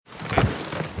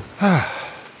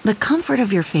The comfort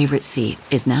of your favorite seat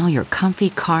is now your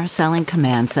comfy car selling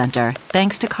command center,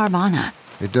 thanks to Carvana.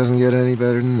 It doesn't get any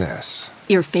better than this.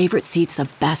 Your favorite seat's the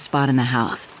best spot in the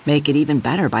house. Make it even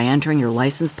better by entering your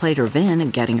license plate or VIN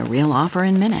and getting a real offer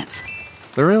in minutes.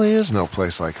 There really is no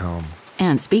place like home.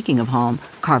 And speaking of home,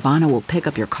 Carvana will pick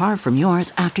up your car from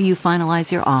yours after you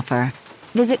finalize your offer.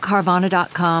 Visit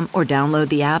Carvana.com or download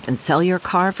the app and sell your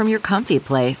car from your comfy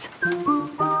place.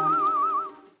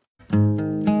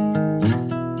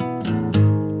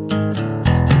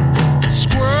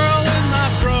 Squirrel in my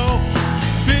fro,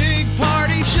 big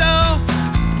party show.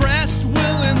 Breast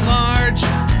will enlarge,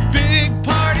 big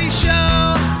party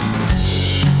show.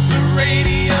 The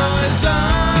radio is on.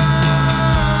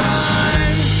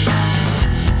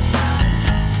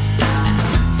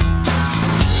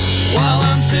 While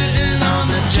I'm sitting on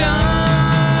the john.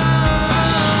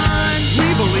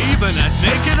 We believe in a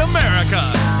naked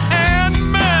America and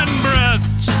man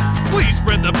breasts. Please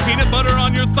spread the peanut butter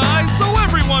on your thighs so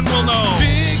everyone will know.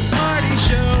 Big party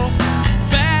show.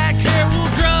 Back hair will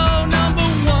grow. Number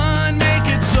one, make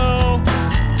it so.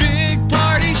 Big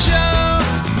party show.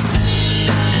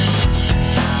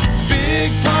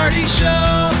 Big party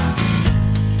show.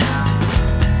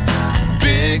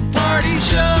 Big party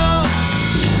show.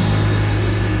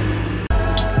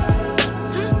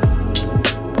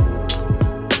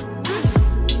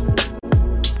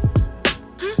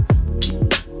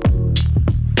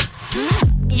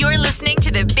 You're listening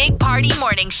to the Big Party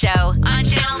Morning Show on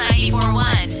Channel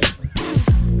 94.1.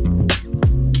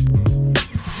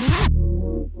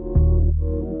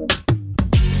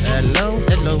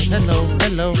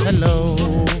 Hello.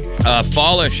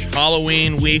 Fallish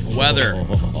Halloween week weather.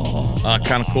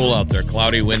 Kind of cool out there.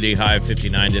 Cloudy, windy, high of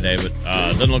 59 today, but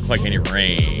doesn't look like any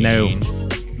rain. No.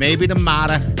 Maybe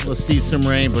tomorrow we'll see some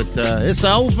rain, but it's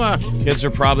over. Kids are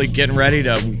probably getting ready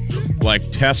to,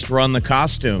 test run the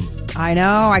costume. I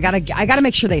know. I gotta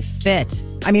make sure they fit.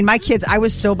 I mean, my kids, I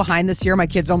was so behind this year. My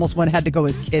kids almost had to go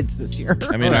as kids this year.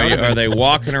 I mean, are they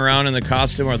walking around in the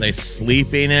costume? Are they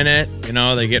sleeping in it?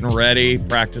 Are they getting ready,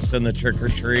 practicing the trick or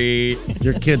treat?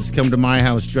 Your kids come to my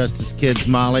house dressed as kids,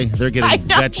 Molly. They're getting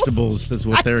vegetables. That's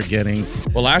what they're getting.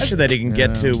 Well, last year they didn't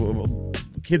get to.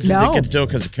 Kids didn't get to do it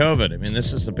because of COVID. I mean,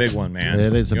 this is a big one, man.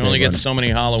 It is a big one. You only get so many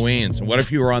Halloweens. And what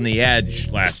if you were on the edge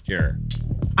last year?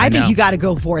 I think you got to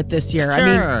go for it this year. Sure.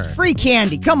 I mean, free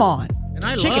candy. Come on. And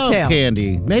I love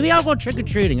candy. Maybe I'll go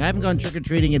trick-or-treating. I haven't gone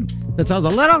trick-or-treating since I was a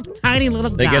little, tiny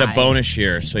little guy. They get a bonus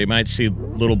year, so you might see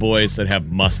little boys that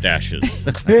have mustaches.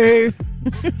 Hey.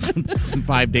 some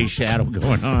 5-day shadow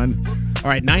going on. All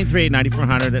right,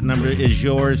 938-9400. That number is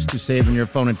yours to save in your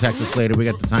phone and text us later. We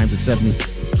got the time to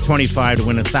 7:25 to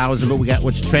win 1,000, but we got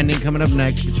what's trending coming up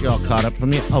next. Get you all caught up from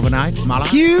the overnight. Mala.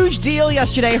 Huge deal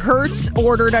yesterday. Hertz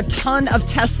ordered a ton of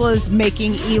Teslas,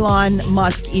 making Elon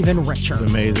Musk even richer.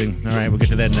 Amazing. All right, we'll get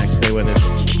to that next. Stay with us.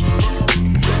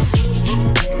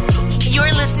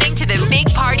 You're listening to the Big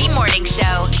Party Morning Show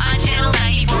on Channel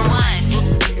 94.1.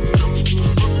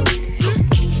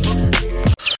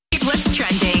 What's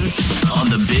trending on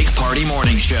the Big Party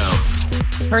Morning Show?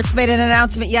 Hertz made an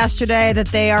announcement yesterday that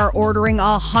they are ordering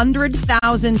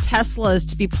 100,000 Teslas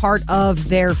to be part of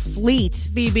their fleet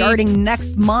starting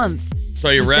next month. So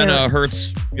you rent a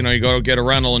Hertz, you go get a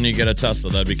rental and you get a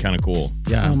Tesla. That'd be kind of cool.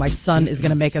 Yeah. Oh, my son is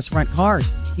going to make us rent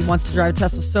cars. He wants to drive a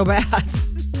Tesla so bad.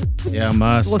 Yeah,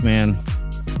 must, man.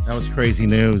 That was crazy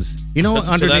news. So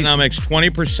that now makes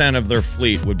 20% of their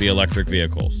fleet would be electric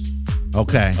vehicles.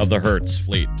 Okay. Of the Hertz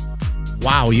fleet.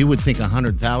 Wow, you would think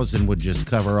 100,000 would just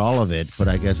cover all of it, but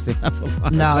I guess they have a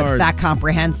lot No, of cars. it's that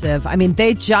comprehensive. I mean,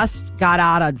 they just got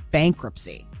out of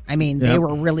bankruptcy. I mean, they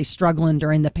were really struggling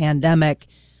during the pandemic.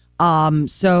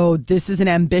 So this is an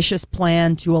ambitious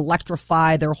plan to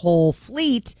electrify their whole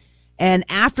fleet. And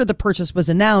after the purchase was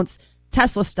announced,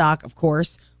 Tesla stock, of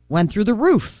course, went through the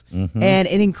roof. Mm-hmm. And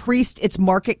it increased its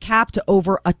market cap to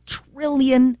over $1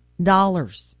 trillion.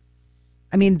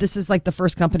 I mean, this is like the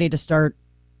first company to start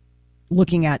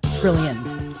looking at trillion.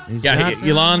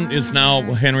 Elon is now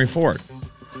Henry Ford.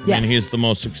 Yes. And he's the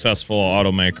most successful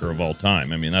automaker of all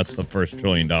time. I mean, that's the first $1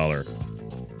 trillion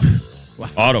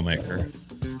automaker.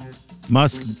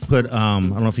 Musk put, I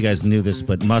don't know if you guys knew this,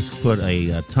 but Musk put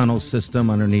a tunnel system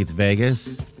underneath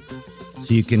Vegas.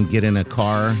 So you can get in a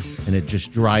car and it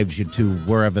just drives you to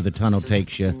wherever the tunnel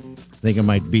takes you. I think it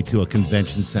might be to a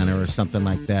convention center or something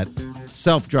like that.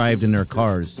 Self-drive in their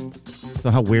cars. So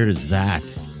how weird is that?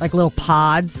 Like little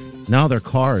pods? No, they're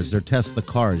cars. They're Tesla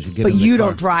cars. You get but in the you car.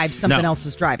 don't drive. Something else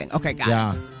is driving. Okay,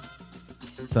 got it.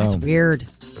 So, that's weird.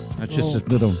 That's just a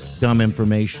little dumb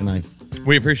information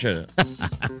we appreciate it.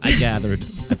 I gathered.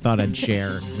 I thought I'd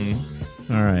share. Mm-hmm.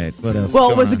 All right. What else?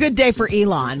 Well, it was a good day for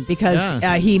Elon because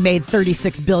Yeah. he made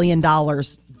 $36 billion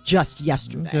just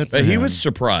yesterday. Good for But he him. was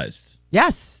surprised.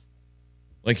 Yes.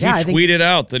 Like he Yeah, I think- tweeted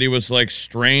out that he was like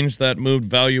strange that moved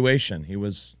valuation. He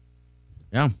was,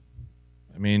 Yeah.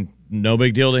 I mean, no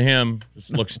big deal to him.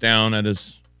 Just looks down at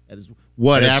his, That is at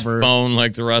whatever. his phone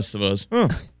like the rest of us. Huh.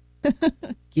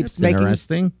 Keeps That's making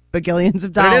interesting. bagillions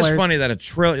of But dollars. it is funny that a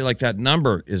trillion, like that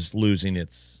number, is losing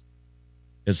its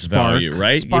Spark. value,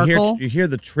 right? Sparkle. You hear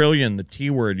the trillion, the T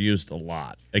word used a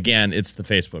lot. Again, it's the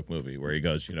Facebook movie where he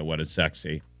goes, what is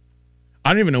sexy? I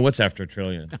don't even know what's after a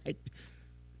trillion.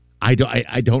 I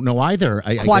don't know either.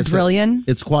 I guess Quadrillion?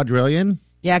 it's quadrillion.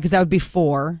 Yeah, because that would be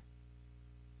 4.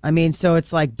 I mean, so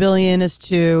it's like billion is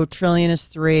 2, trillion is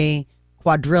 3,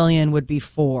 quadrillion would be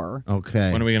 4.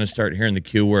 Okay. When are we going to start hearing the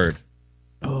Q word?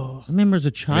 I remember as a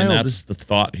I child. mean, that's the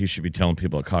thought he should be telling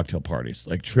people at cocktail parties.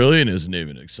 Like, trillion isn't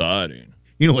even exciting.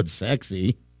 you know what's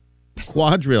sexy?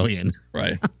 Quadrillion.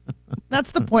 Right.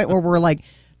 That's the point where we're like,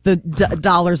 the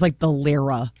dollar's like the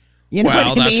lira. You know Well,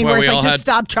 what I that's mean? why Where we it's all like, just had-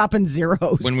 stop dropping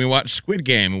zeros. When we watched Squid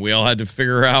Game, we all had to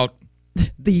figure out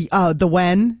the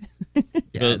when.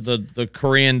 Yes. the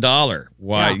Korean dollar.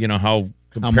 Why, Yeah. how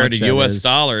compared much to that U.S. is.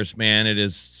 dollars, man, it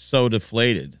is so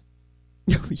deflated.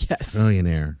 Yes.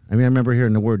 Trillionaire. I mean, I remember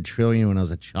hearing the word trillion when I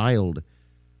was a child,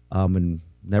 and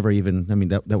never even. I mean,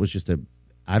 that was just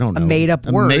I don't know, made-up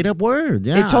word. A made up word.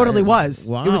 Yeah, It totally was.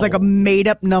 Wow. It was like a made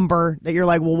up number that you're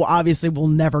like, well, obviously we'll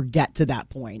never get to that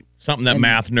point. Something that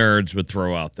math nerds would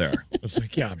throw out there. It's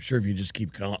like, yeah, I'm sure if you just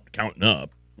keep counting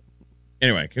up.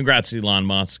 Anyway, congrats, Elon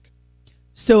Musk.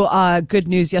 So, good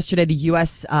news. Yesterday, the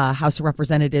U.S. House of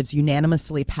Representatives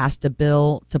unanimously passed a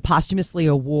bill to posthumously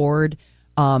award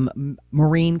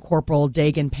Marine Corporal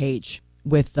Dagan Page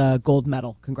with the gold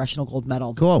medal, Congressional Gold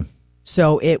Medal. Cool.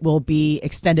 So it will be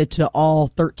extended to all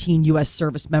 13 U.S.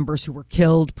 service members who were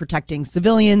killed protecting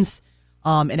civilians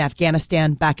in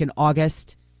Afghanistan back in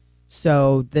August.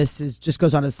 So this is just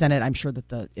goes on to the Senate. I'm sure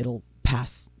that it'll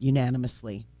pass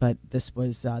unanimously, but this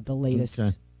was the latest.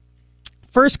 Okay.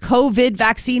 First COVID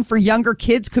vaccine for younger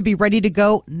kids could be ready to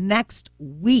go next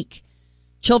week.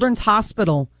 Children's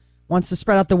Hospital wants to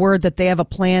spread out the word that they have a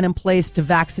plan in place to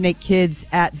vaccinate kids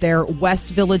at their West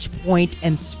Village Point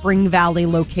and Spring Valley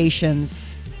locations.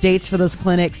 Dates for those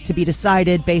clinics to be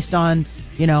decided based on,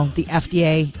 the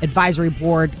FDA advisory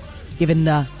board giving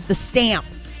the stamp.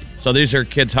 So these are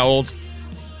kids how old?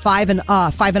 5 and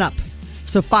up.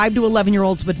 So 5 to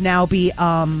 11-year-olds would now be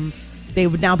they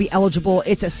would now be eligible.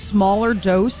 It's a smaller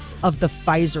dose of the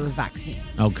Pfizer vaccine.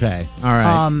 Okay. All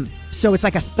right. So it's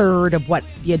like a third of what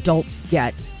the adults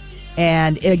get.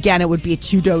 And again, it would be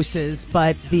 2 doses,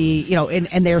 but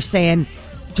and they're saying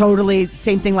totally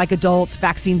same thing like adults.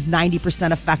 Vaccines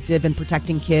 90% effective in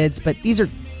protecting kids, but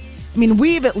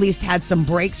we've at least had some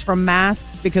breaks from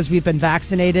masks because we've been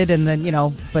vaccinated, and then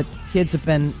but kids have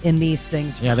been in these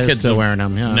things. yeah, they're Kids still have wearing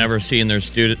them. Yeah. Never seen their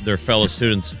fellow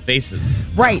students' faces.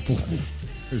 Right.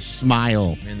 Their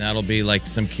smile. I mean, that'll be like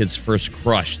some kid's first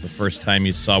crush, the first time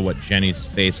you saw what Jenny's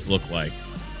face looked like.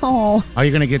 Oh. Are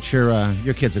you going to get your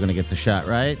kids are going to get the shot,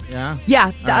 right? Yeah.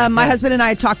 Yeah, right, my good. husband and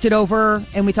I talked it over,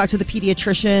 and we talked to the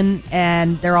pediatrician,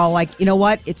 and they're all like, you know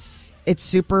what? It's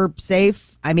super safe.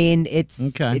 I mean,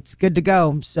 it's good to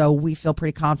go. So we feel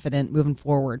pretty confident moving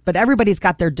forward. But everybody's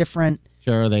got their different,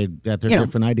 Sure, they got their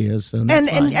different ideas. So and that's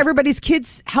fine. and everybody's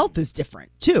kids' health is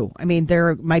different too. I mean,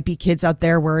 there might be kids out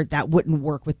there where that wouldn't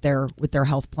work with their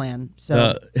health plan.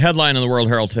 So The headline in the World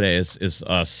Herald today is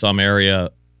some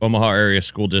Omaha area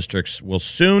school districts will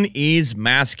soon ease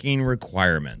masking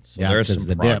requirements. So there's because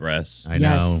some of the dip. progress. I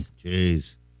know. Yes.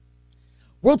 Jeez.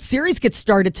 World Series gets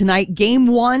started tonight. Game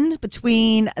 1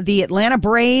 between the Atlanta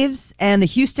Braves and the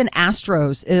Houston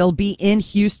Astros. It'll be in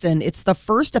Houston. It's the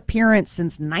first appearance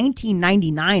since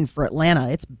 1999 for Atlanta.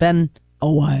 It's been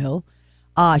a while.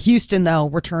 Houston, though,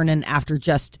 returning after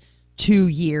just 2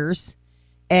 years.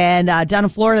 And down in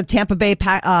Florida, the Tampa Bay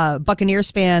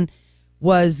Buccaneers fan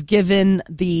was given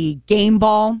the game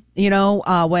ball,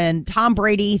 when Tom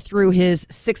Brady threw his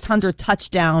 600th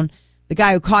touchdown. The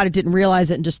guy who caught it didn't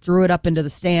realize it and just threw it up into the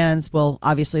stands. Well,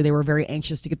 obviously, they were very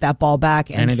anxious to get that ball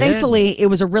back. And it thankfully, it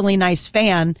was a really nice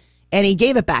fan, and he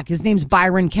gave it back. His name's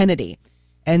Byron Kennedy.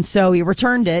 And so he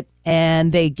returned it,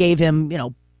 and they gave him,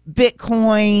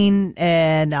 Bitcoin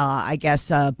and I guess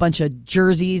a bunch of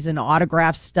jerseys and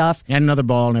autograph stuff. And another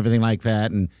ball and everything like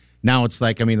that. And now it's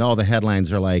like, all the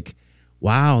headlines are like,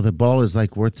 wow, the ball is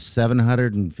like worth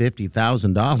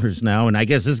 $750,000 now. And I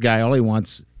guess this guy, all he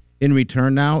wants in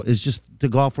return now is just to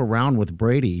golf around with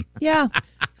Brady. Yeah.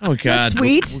 Oh, God.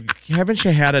 sweet. Haven't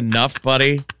you had enough,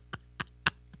 buddy?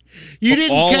 You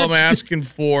didn't All catch I'm asking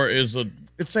for is a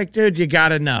It's like, dude, you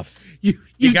got enough.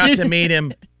 You got to meet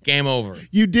him. Game over.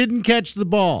 You didn't catch the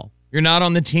ball. You're not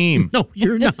on the team. No,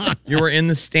 you're not. You were in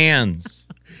the stands.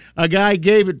 A guy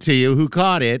gave it to you who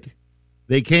caught it.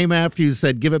 They came after you,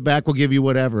 said, give it back, we'll give you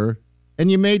whatever. And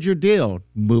you made your deal.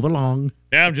 Move along.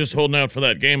 Yeah, I'm just holding out for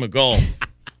that game of golf.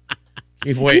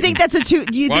 Keep waiting. You think that's do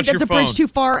you Watch think that's a your bridge phone. too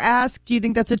far ask? Do you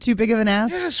think that's a too big of an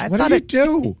ask? Yes, what did he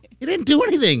do? He didn't do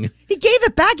anything. He gave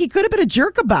it back. He could have been a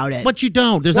jerk about it. But you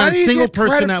don't. There's Why not do a you single get credit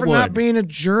person that for would. not being a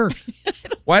jerk?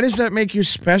 Why does that make you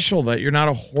special that you're not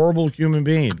a horrible human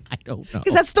being? I don't know.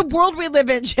 Because that's the world we live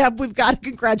in, Jeff. We've got to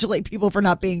congratulate people for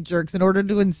not being jerks in order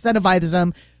to incentivize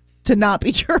them to not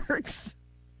be jerks.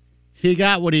 He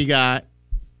got what he got.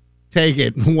 Take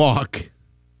it and walk.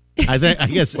 I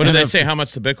guess. What did they say? How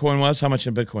much the Bitcoin was? How much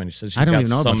in Bitcoin? He says I don't even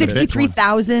know about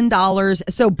 $63,000.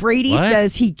 So Brady What?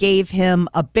 says he gave him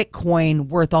a Bitcoin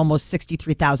worth almost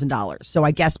 $63,000. So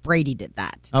I guess Brady did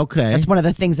that. Okay. That's one of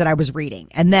the things that I was reading.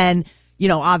 And then,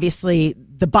 obviously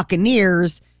the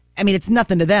Buccaneers, I mean, it's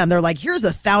nothing to them. They're like, here's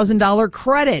 $1,000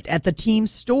 credit at the team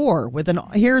store with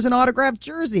here's an autographed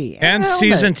jersey and a helmet.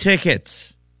 season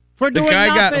tickets. For The doing guy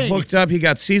nothing. got hooked up. He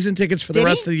got season tickets for the Did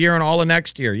rest he? of the year and all of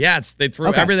next year. Yes, they threw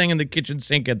Okay. everything in the kitchen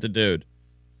sink at the dude.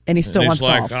 And he still And wants he's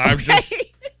like, golf. I'm just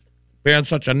being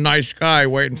such a nice guy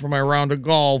waiting for my round of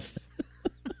golf.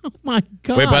 Oh my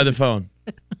God. Wait by the phone.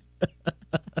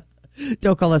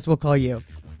 Don't call us. We'll call you.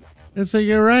 And so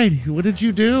you're right. What did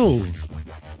you do?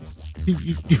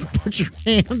 You put your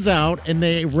hands out and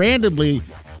they randomly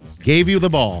gave you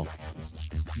the ball.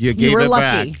 You gave were it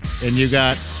lucky. back. And you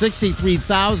got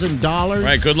 $63,000.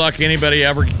 Right, good luck anybody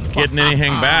ever getting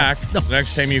anything back.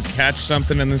 Next time you catch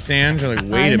something in the stands, you're like,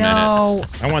 wait a know.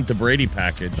 minute. I want the Brady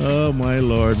package. Oh, my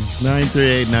Lord.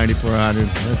 938-9400.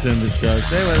 Let's end the show.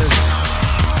 Stay with us.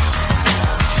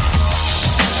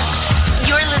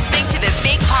 You're listening to the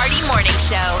Big Party Morning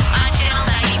Show on Channel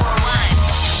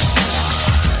 941.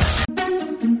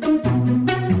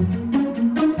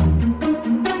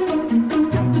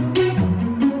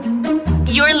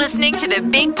 You're listening to the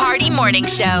Big Party Morning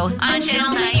Show on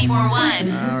Channel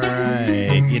 941. All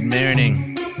right. Good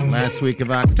morning. Last week of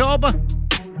October.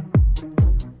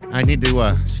 I need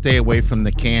to stay away from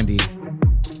the candy.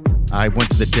 I went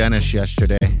to the dentist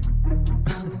yesterday.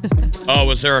 Oh,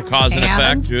 was there a cause and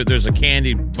Adam? effect? There's a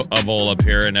candy bowl up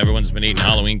here, and everyone's been eating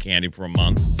Halloween candy for a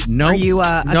month. No, Are you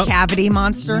a cavity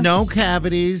monster? No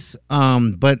cavities.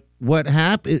 But what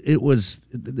happened? It was.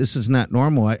 This is not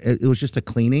normal. It was just a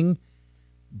cleaning.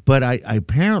 But I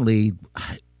apparently,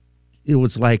 it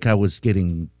was like I was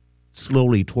getting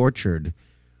slowly tortured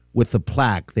with the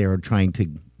plaque they were trying to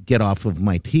get off of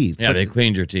my teeth. Yeah, But- they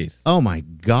cleaned your teeth. Oh my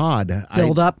God!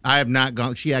 Build up? I have not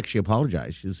gone. She actually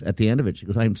apologized. She's at the end of it. She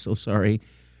goes, "I'm so sorry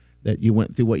that you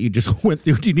went through what you just went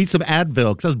through. Do you need some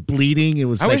Advil? Because I was bleeding. It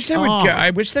was. I like, wish they would. oh. I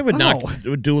wish they would not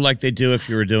do like they do if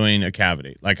you were doing a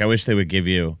cavity. Like I wish they would give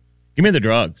me the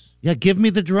drugs Yeah, give me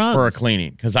the drugs for a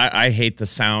cleaning because I hate the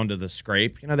sound of the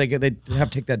scrape. You know they have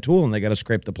to take that tool and they got to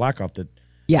scrape the plaque off the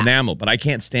enamel. But I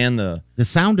can't stand the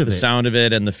sound of it. sound of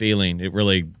it and the feeling. It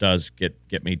really does get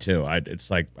me too. It's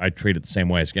like I treat it the same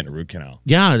way as getting a root canal.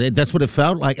 Yeah, that's what it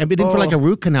felt like. I mean, it didn't feel like a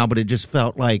root canal, but it just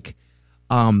felt like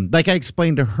I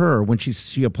explained to her when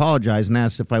she apologized and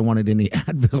asked if I wanted any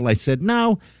Advil. I said,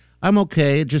 no, I'm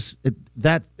okay.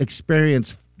 That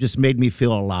experience just made me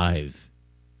feel alive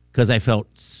because I felt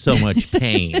so much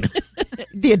pain.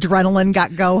 The adrenaline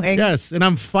got going. Yes, and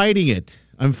I'm fighting it.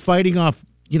 I'm fighting off,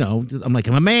 I'm like,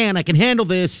 I'm a man. I can handle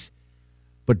this.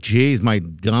 But, geez, my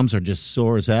gums are just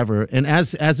sore as ever. And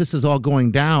as this is all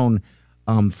going down,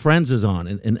 Friends is on.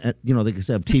 And they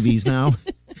have TVs now.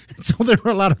 So there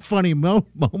are a lot of funny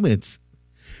moments.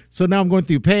 So now I'm going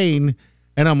through pain,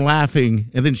 and I'm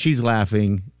laughing, and then she's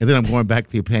laughing, and then I'm going back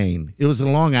through pain. It was a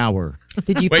long hour.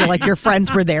 Did you feel like your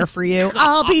friends were there for you?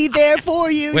 I'll be there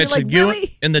for you. Wait, You're so like, you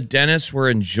really? and the dentist were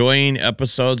enjoying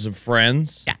episodes of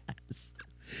Friends? Yeah.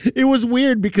 It was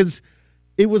weird because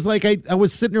it was like I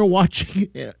was sitting there watching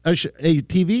a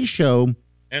TV show.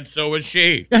 And so was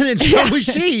she. And then so was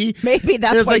she. Maybe It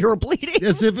that's was why like- you were bleeding.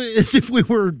 As if we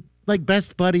were like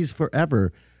best buddies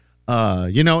forever.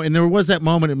 And there was that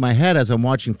moment in my head as I'm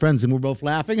watching Friends and we're both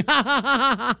laughing.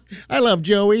 I love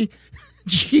Joey.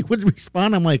 She would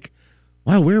respond. I'm like,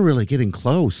 wow, we're really getting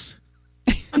close.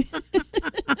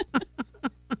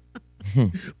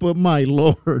 But my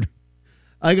Lord,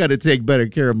 I got to take better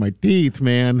care of my teeth,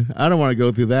 man. I don't want to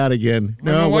go through that again.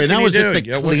 No, what wait, can that you was do? just the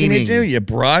Yeah, cleaning. What can you do? You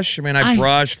brush? I mean, I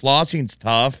brush. Flossing's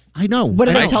tough. I know. What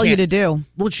did I they tell you to can't- do?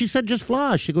 Well, she said just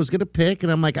floss. She goes, get a pick.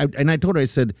 And I'm like, I told her, I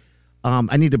said,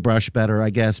 I need to brush better, I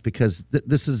guess, because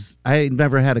I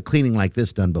never had a cleaning like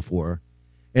this done before.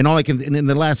 And all I can, and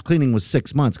the last cleaning was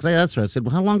 6 months. Because I asked her, I said,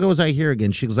 well, how long ago was I here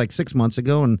again? She was like 6 months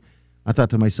ago. And I thought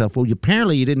to myself, well,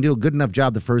 apparently you didn't do a good enough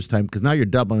job the first time because now you're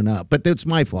doubling up. But that's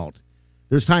my fault.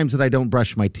 There's times that I don't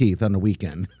brush my teeth on the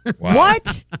weekend. Wow.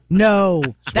 What? No.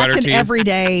 Sweater That's an teeth?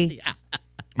 everyday. I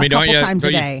mean, couple don't times a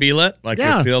you day. feel it? Like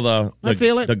Yeah. you feel I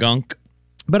feel it. the gunk?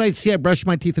 But I brush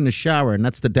my teeth in the shower, and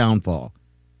that's the downfall.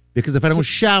 Because if I don't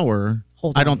shower,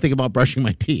 Hold I on. don't think about brushing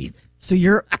my teeth. So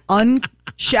you're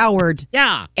unshowered.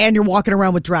 Yeah. And you're walking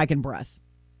around with dragon breath.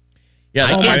 Yeah,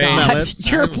 I that's can't right. smell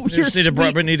it. You're You just need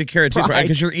to carry a toothbrush pride.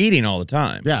 because you're eating all the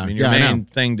time. Yeah, I mean, your yeah, I main know.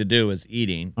 thing to do is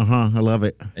eating, I love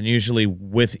it. and usually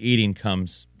with eating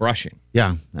comes brushing.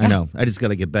 Yeah, I know. I just got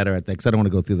to get better at that because I don't want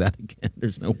to go through that again.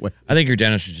 There's no way. I think your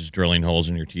dentist was just drilling holes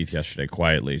in your teeth yesterday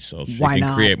quietly, so she Why can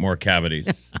not? create more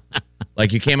cavities.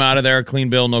 Like you came out of there, clean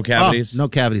bill, no cavities. Oh, no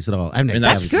cavities at all. I haven't had And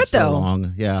that's cavities good, in so though.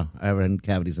 long. Yeah, I haven't had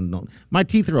cavities in no. My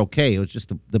teeth are okay. It was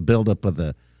just the buildup of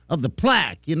the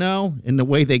plaque, and the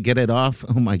way they get it off.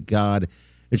 Oh my God!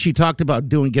 And she talked about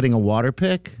getting a water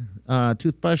pick,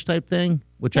 toothbrush type thing,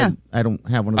 which Yeah. I don't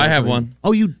have one of those. I have one.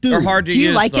 Oh, you do? They're hard to Do you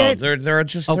use. like though. it? They're they're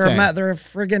Okay. a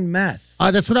friggin' mess.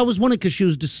 That's what I was wondering because she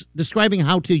was describing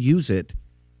how to use it.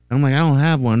 I'm like, I don't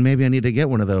have one. Maybe I need to get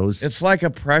one of those. It's like a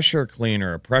pressure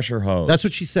cleaner, a pressure hose. That's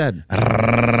what she said. Okay.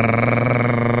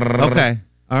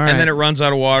 All right. And then it runs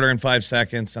out of water in 5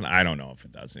 seconds, and I don't know if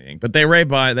it does anything. But they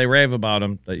rave about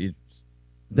them. That you,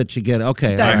 that you get.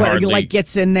 Okay. That I what, hardly- like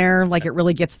gets in there, like it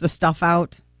really gets the stuff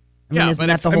out. I mean, isn't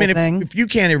that the whole thing? If you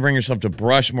can't even bring yourself to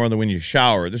brush more than when you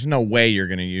shower, there's no way you're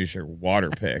going to use your water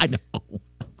pick. I know.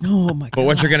 Oh my God. But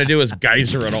what you're going to do is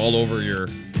geyser it all over your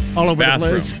All over bathroom. the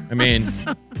place. I mean,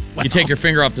 you take your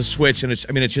finger off the switch, and it's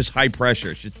just high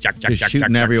pressure. It's just Just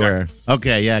shooting everywhere.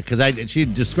 Okay, yeah, because she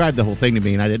described the whole thing to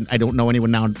me, and I don't know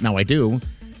anyone now. Now I do.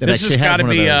 That This has actually got has to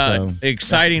one of be those, so.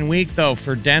 exciting week though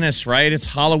for dentists, right? It's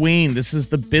Halloween. This is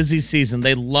the busy season.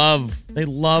 They love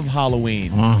Halloween.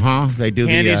 They do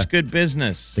Candy's good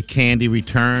business. the candy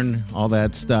return, all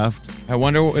that stuff. I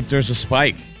wonder if there's a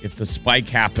spike. If the spike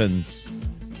happens.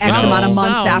 X No. amount of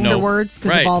months No. afterwards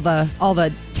because Right. of all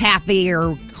the taffy or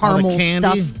All caramel the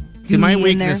candy. stuff. See, my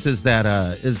gooey in there. weakness is that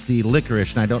is the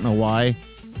licorice, and I don't know why.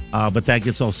 But that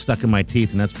gets all stuck in my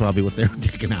teeth, and that's probably what they were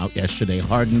taking out yesterday.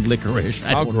 Hardened licorice. I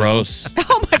How don't know. gross.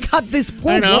 Oh my God, this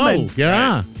poor I know. woman.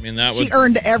 Yeah. I mean, that was She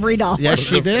earned every dollar. Yes,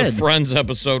 she the did. Friends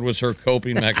episode was her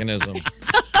coping mechanism.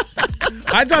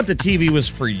 I thought the TV was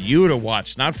for you to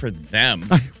watch, not for them.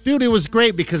 Dude, it was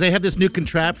great because they have this new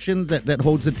contraption that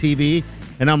holds the TV,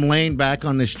 and I'm laying back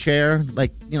on this chair,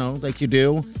 like you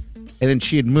do. And then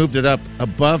she had moved it up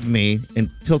above me and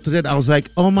tilted it. I was like,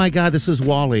 oh my God, this is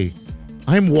Wally.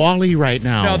 I'm Wally right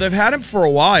now. No, they've had it for a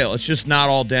while. It's just not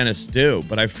all dentists do.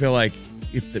 But I feel like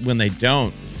when they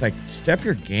don't, it's like, step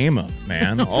your game up,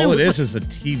 man. All it is a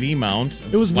TV mount.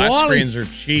 It was Flat Wally. screens are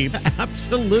cheap.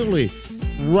 Absolutely.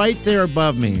 Right there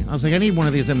above me. I was like, I need one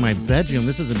of these in my bedroom.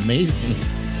 This is amazing.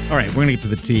 All right, we're going to get to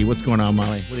the tea. What's going on,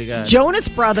 Molly? What do you got? Jonas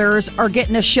Brothers are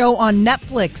getting a show on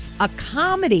Netflix, a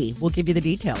comedy. We'll give you the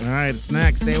details. All right, it's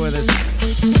next. Stay with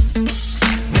us.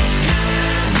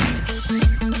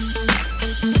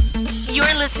 You're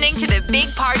listening to the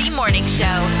Big Party Morning Show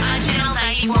on Channel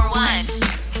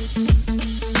 94.1.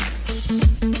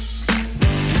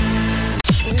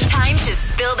 Time to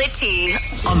spill the tea.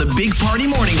 On the Big Party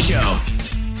Morning Show.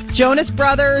 Jonas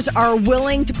Brothers are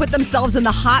willing to put themselves in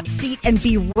the hot seat and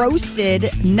be roasted.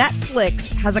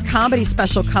 Netflix has a comedy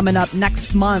special coming up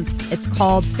next month. It's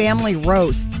called Family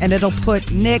Roast, and it'll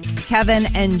put Nick, Kevin,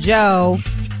 and Joe,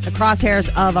 the crosshairs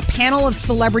of a panel of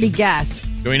celebrity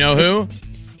guests. Do we know who?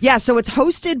 Yeah, so it's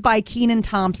hosted by Kenan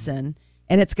Thompson,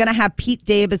 and it's going to have Pete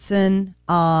Davidson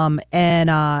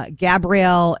and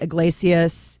Gabrielle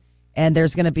Iglesias, and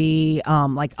there's going to be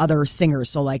like other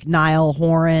singers, so like Niall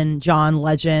Horan, John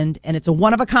Legend, and it's a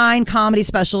one-of-a-kind comedy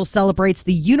special, celebrates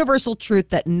the universal truth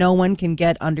that no one can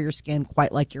get under your skin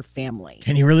quite like your family.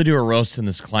 Can you really do a roast in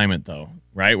this climate, though?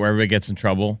 Right? Where everybody gets in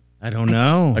trouble? I don't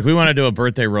know. Like, we want to do a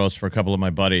birthday roast for a couple of my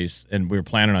buddies, and we were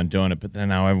planning on doing it, but then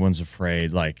now everyone's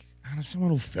afraid. Like, someone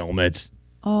will film it.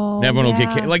 Oh, And everyone will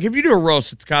get... Like, if you do a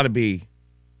roast, it's got to be...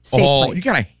 Safe place. You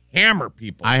got to hammer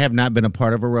people. I have not been a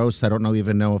part of a roast. I don't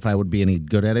even know if I would be any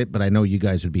good at it, but I know you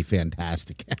guys would be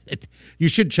fantastic at it. You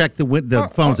should check the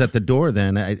phones at the door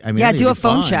then. I mean, Yeah, I think do a it'd be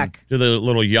phone fun. check. Do the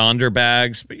little yonder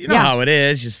bags. But you know Yeah. how it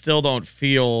is. You still don't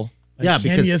feel... Like, Yeah, can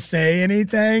because- you say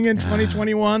anything in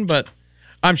 2021? But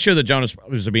I'm sure the Jonas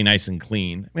Brothers would be nice and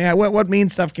clean. I mean, what mean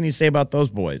stuff can you say about those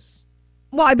boys?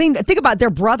 Well, I mean, think about their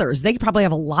brothers. They probably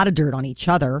have a lot of dirt on each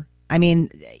other. I mean,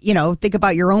 think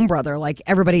about your own brother. Like,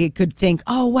 everybody could think,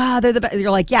 oh, wow, they're the best.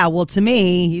 You're like, yeah, well, to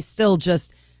me, he's still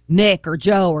just Nick or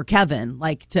Joe or Kevin.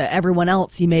 Like to everyone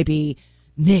else, he may be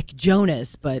Nick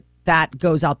Jonas, but that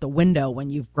goes out the window when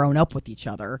you've grown up with each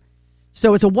other.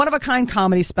 So it's a one-of-a-kind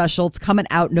comedy special. It's coming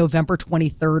out November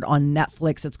 23rd on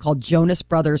Netflix. It's called Jonas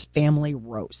Brothers Family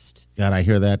Roast. God, I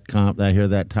hear that I hear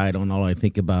that title, and all I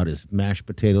think about is mashed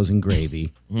potatoes and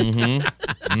gravy.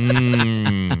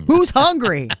 Who's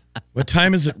hungry? What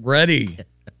time is it ready?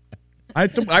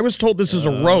 I was told this is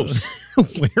a roast.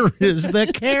 Where is the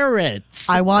carrots?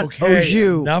 I want au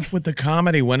jus. Enough with the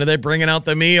comedy. When are they bringing out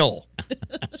the meal?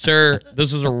 Sir,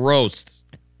 this is a roast.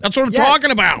 That's what I'm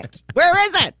talking about. Where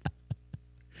is it?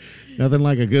 Nothing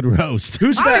like a good roast.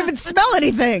 I don't even smell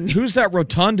anything. Who's that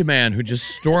rotund man who just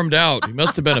stormed out? He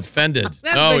must have been offended.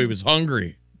 No, he was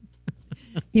hungry.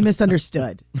 He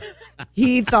misunderstood.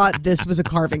 He thought this was a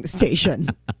carving station.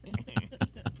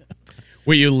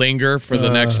 Will you linger for the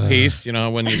next piece? You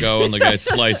know, when you go and the guy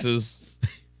slices,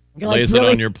 lays it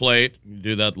on your plate, you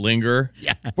do that linger.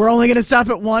 Yes. We're only going to stop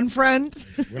at one, friend.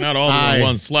 We're not all doing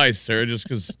one slice, sir, just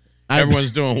because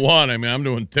everyone's doing one. I mean, I'm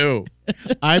doing two.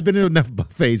 I've been to enough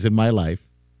buffets in my life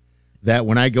that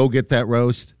when I go get that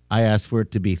roast, I ask for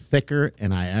it to be thicker,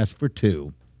 and I ask for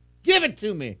two. Give it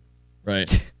to me.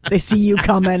 Right. They see you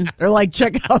coming. They're like,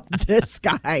 check out this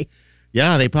guy.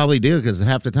 Yeah, they probably do, because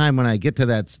half the time when I get to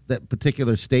that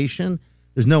particular station,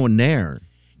 there's no one there.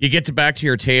 You get back to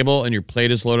your table and your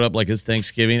plate is loaded up like it's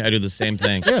Thanksgiving. I do the same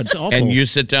thing. Yeah, it's awful. And you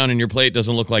sit down and your plate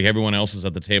doesn't look like everyone else's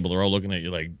at the table. They're all looking at you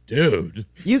like, dude.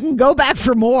 You can go back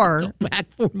for more.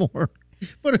 Back for more.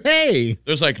 But hey.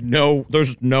 There's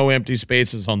no empty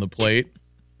spaces on the plate.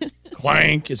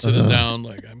 Clank. You're sitting down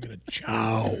like, I'm going to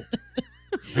chow.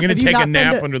 I'm going to take a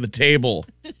nap under the table.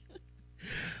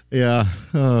 Yeah.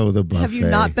 Oh, the buffet. Have you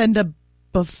not been to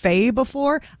buffet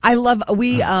before? I love a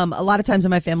lot of times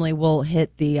in my family we'll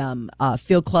hit the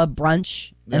Field Club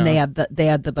brunch and they have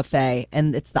the buffet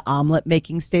and it's the omelet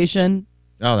making station.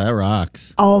 Oh, that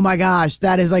rocks. Oh my gosh,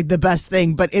 that is like the best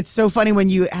thing. But it's so funny when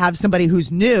you have somebody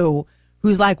who's new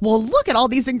who's like, well, look at all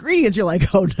these ingredients. You're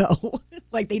like, oh no.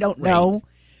 Like they don't know.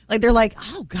 Like they're like,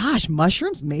 oh gosh,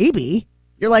 mushrooms maybe.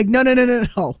 You're like, no.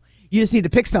 You just need to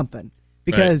pick something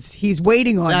because he's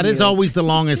waiting on you. That is always the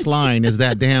longest line is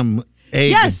that damn egg.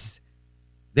 Yes.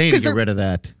 They need to get rid of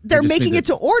that. They're making it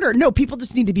to order. No, people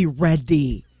just need to be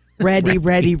ready. Ready.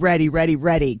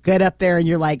 Get up there and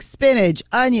you're like, spinach,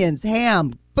 onions,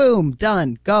 ham, boom,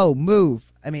 done, go,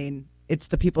 move. I mean, it's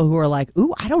the people who are like,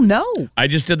 ooh, I don't know. I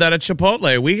just did that at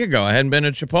Chipotle a week ago. I hadn't been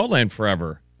at Chipotle in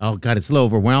forever. Oh, God, it's a little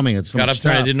overwhelming. It's so got much up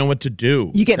there, stuff. I didn't know what to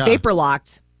do. You get vapor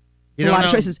locked. It's a lot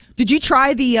of choices. Did you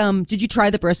try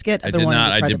the brisket? I did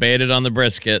not. I debated on the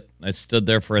brisket. I stood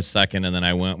there for a second, and then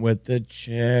I went with the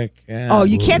chicken. Oh,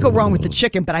 you can't go wrong with the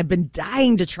chicken, but I've been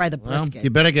dying to try the brisket. Well, you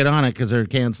better get on it because they're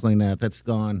canceling that. That's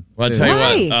gone. Well, I'll tell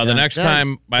you what. The next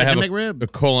time I have a McRib.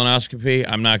 colonoscopy,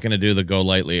 I'm not going to do the go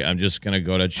lightly. I'm just going to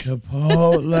go to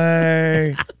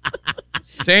Chipotle.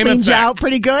 Same Cleaned you effect. out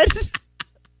pretty good?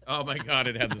 Oh, my God,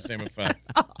 it had the same effect.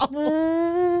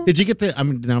 Did you get the?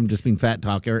 Now I'm just being fat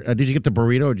talker. Did you get the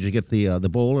burrito or did you get the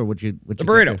bowl or what you? The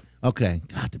burrito. Okay.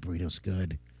 God, the burrito's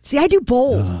good. See, I do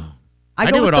bowls.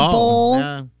 I go do with it the all. bowl,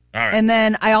 Yeah. All right. and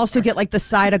then I also get like the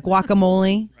side of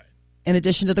guacamole in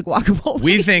addition to the guacamole.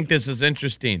 We think this is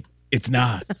interesting. It's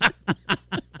not.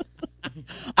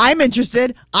 I'm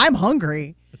interested. I'm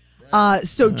hungry.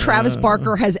 So Travis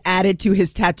Barker has added to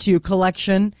his tattoo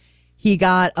collection. He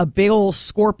got a big old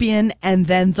scorpion and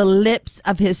then the lips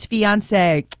of his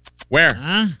fiance Where?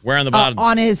 Where on the bottom?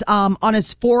 on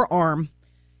his forearm.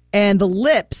 And the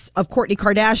lips of Kourtney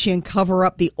Kardashian cover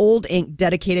up the old ink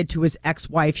dedicated to his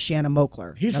ex-wife, Shanna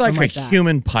Mokler. He's Nothing like a that.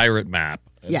 human pirate map.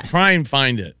 Yes. Try and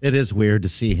find it. It is weird to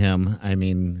see him. I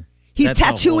mean, He's that's a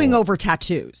tattooing whole- over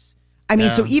tattoos. I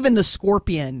mean, so even the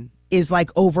scorpion is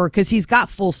like over because he's got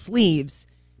full sleeves,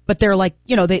 but they're like,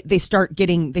 they start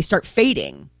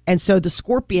fading. And so the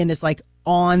scorpion is like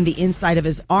on the inside of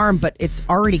his arm, but it's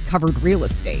already covered real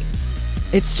estate.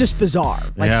 It's just bizarre.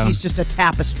 Like he's just a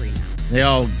tapestry now. They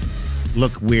all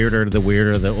look weirder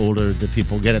the older the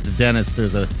people get at the dentist.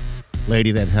 There's a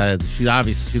lady that had, she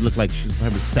looked like she was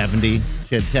probably 70.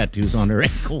 She had tattoos on her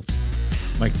ankles,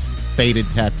 like faded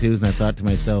tattoos. And I thought to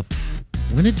myself,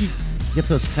 when did you get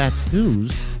those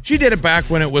tattoos? She did it back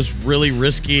when it was really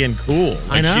risky and cool.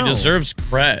 Like, I know. She deserves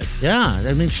cred. Yeah,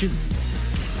 I mean,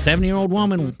 70-year-old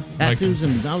woman with tattoos,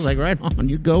 and I was like, right on,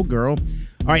 you go, girl.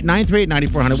 All right,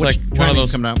 938-9400. It's Which like one of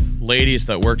those coming up? ladies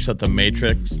that works at the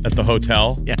Matrix at the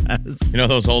hotel. Yes. You know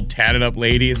those old tatted up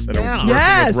ladies that are working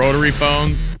Yes. with rotary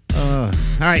phones? All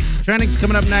right, trending's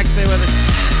coming up next. Stay with us.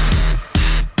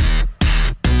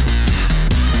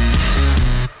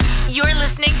 You're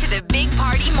listening to the Big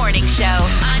Party Morning Show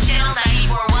on Channel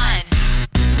 94.1.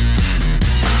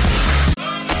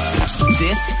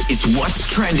 This is what's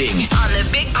trending On the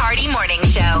Big Party Morning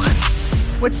Show.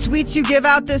 What sweets you give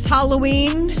out this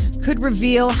Halloween could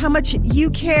reveal how much you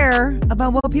care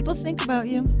about what people think about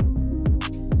you.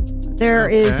 There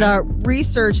is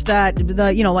research that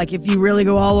like if you really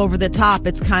go all over the top,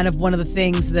 it's kind of one of the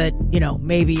things that,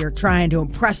 maybe you're trying to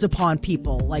impress upon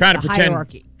people, like the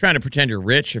hierarchy. Trying to pretend you're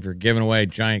rich if you're giving away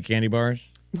giant candy bars.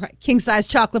 Right. King-size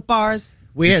chocolate bars.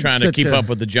 You're trying to keep up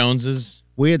with the Joneses.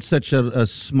 We had such a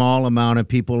small amount of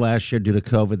people last year due to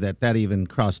COVID that even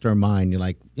crossed our mind. You're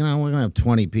like, we're going to have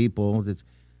 20 people.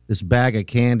 This bag of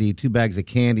candy, 2 bags of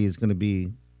candy is going to be,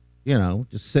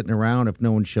 just sitting around if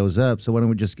no one shows up. So why don't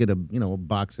we just get a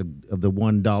box of the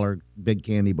 $1 big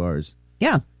candy bars?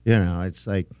 Yeah. It's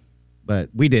like, but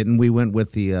we didn't. We went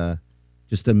with the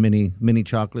just the mini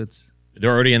chocolates. They're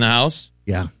already in the house?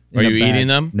 Yeah. Are you eating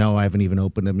them? No, I haven't even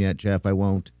opened them yet, Jeff. I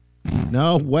won't.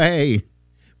 No way.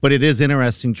 But it is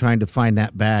interesting trying to find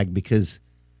that bag because,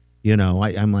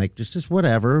 I'm like, just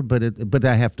whatever. But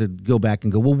I have to go back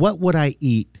and go, well, what would I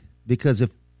eat? Because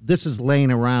if this is laying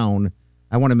around,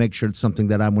 I want to make sure it's something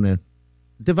that I want to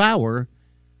devour,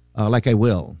 like I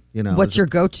will. What's your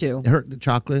go-to? The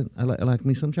chocolate. I like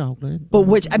me some chocolate. But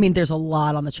there's a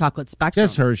lot on the chocolate spectrum.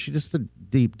 Just her. She's just a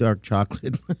deep, dark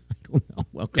chocolate. I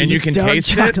don't know. And you can taste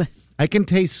chocolate. It? I can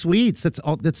taste sweets. That's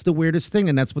all. That's the weirdest thing,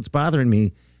 and that's what's bothering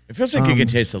me. It feels like you can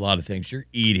taste a lot of things. You're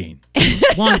eating.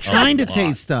 Well, I'm trying to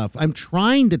taste stuff.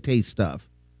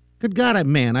 Good God, I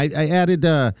added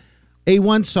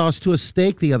A1 sauce to a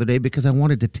steak the other day because I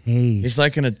wanted to taste. He's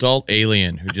like an adult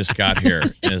alien who just got here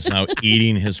and is now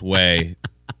eating his way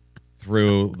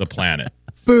through the planet.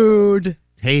 Food.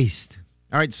 Taste.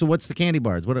 All right, so what's the candy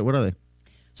bars? What are they?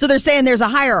 So they're saying there's a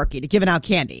hierarchy to giving out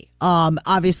candy.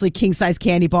 Obviously, king-size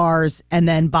candy bars, and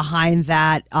then behind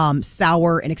that,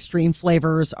 sour and extreme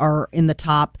flavors are in the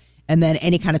top, and then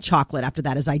any kind of chocolate after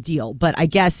that is ideal. But I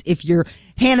guess if you're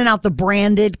handing out the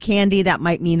branded candy, that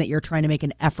might mean that you're trying to make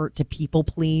an effort to people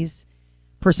please.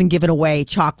 Person giving away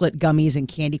chocolate, gummies, and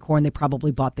candy corn, they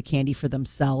probably bought the candy for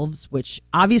themselves, which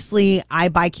obviously I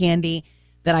buy candy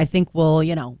that I think will,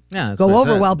 go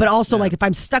over well. But also, like, if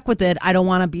I'm stuck with it, I don't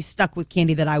want to be stuck with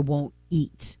candy that I won't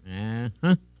eat.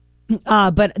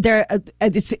 But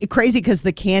it's crazy because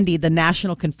the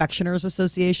National Confectioners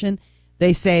Association,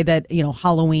 they say that,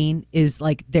 Halloween is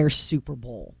like their Super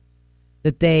Bowl.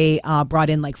 That they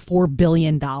brought in like $4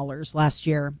 billion last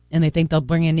year. And they think they'll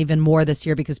bring in even more this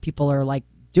year because people are like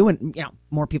doing,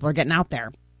 more people are getting out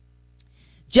there.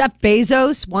 Jeff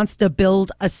Bezos wants to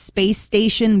build a space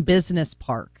station business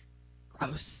park.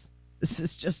 Gross. This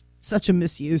is just such a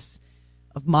misuse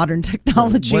of modern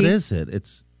technology. What is it?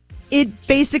 It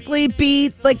basically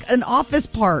be like an office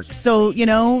park. So,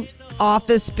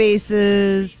 office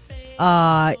spaces,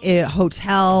 a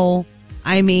hotel.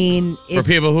 I mean, for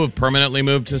people who have permanently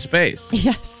moved to space.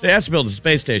 Yes. They have to build a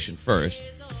space station first.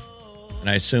 And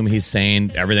I assume he's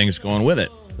saying everything's going with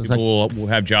it. People will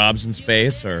have jobs in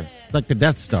space or... Like the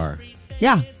Death Star.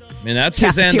 Yeah. I mean, that's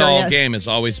his end-all game has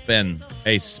always been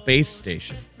a space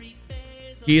station.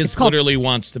 He literally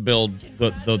wants to build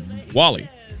the Wall-E.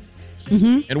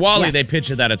 Mm-hmm. And Wall-E, yes. they pitch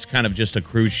it that it's kind of just a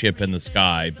cruise ship in the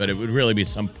sky, but it would really be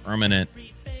some permanent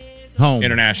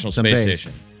international space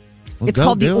station. Well, it's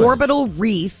called the Orbital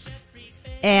Reef,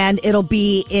 and it'll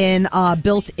be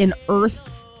built in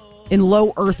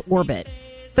low Earth orbit.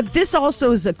 But this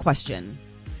also is a question.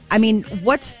 I mean,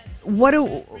 we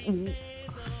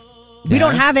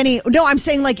don't have any. No, I'm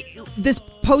saying like this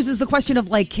poses the question of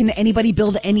like, can anybody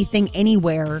build anything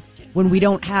anywhere when we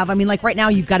don't have? I mean, like right now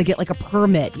you've got to get like a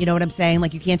permit. You know what I'm saying?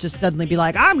 Like you can't just suddenly be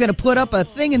like, I'm going to put up a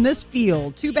thing in this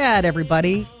field. Too bad,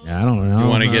 everybody. Yeah, I don't know. You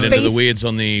want to get into the weeds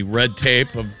on the red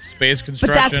tape of space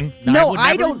construction?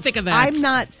 I don't think of that. I'm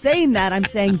not saying that. I'm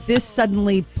saying this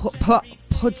suddenly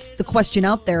puts the question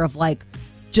out there of like,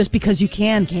 just because you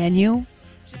can you?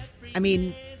 I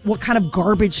mean, what kind of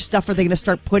garbage stuff are they going to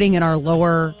start putting in our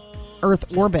lower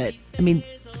Earth orbit? I mean,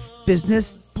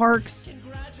 business parks?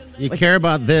 You care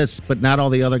about this, but not all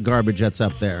the other garbage that's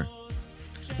up there.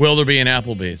 Will there be an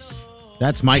Applebee's?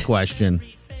 That's my question.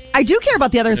 I do care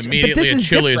about the others, immediately but this is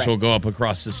Chili's different. will go up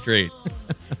across the street.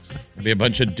 There'll be a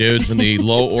bunch of dudes in the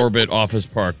low orbit office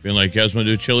park being like, you guys want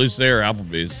to do Chili's there or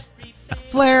Applebee's?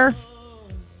 Flair.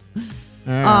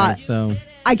 All right, so...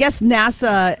 I guess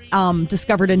NASA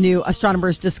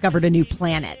astronomers discovered a new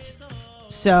planet.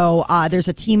 So there's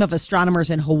a team of astronomers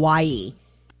in Hawaii,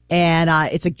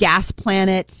 and it's a gas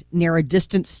planet near a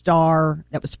distant star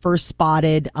that was first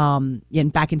spotted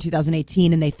back in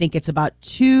 2018, and they think it's about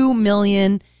 2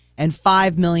 million and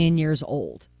 5 million years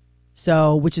old.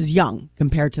 So, which is young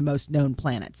compared to most known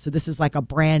planets. So this is like a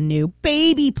brand new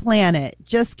baby planet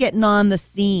just getting on the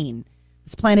scene.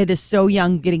 This planet is so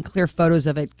young, getting clear photos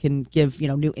of it can give,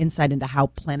 new insight into how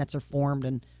planets are formed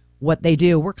and what they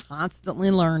do. We're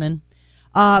constantly learning.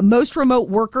 Most remote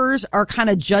workers are kind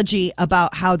of judgy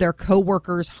about how their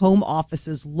coworkers' home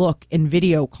offices look in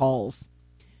video calls.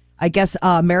 I guess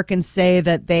Americans say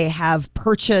that they have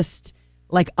purchased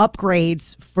like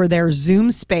upgrades for their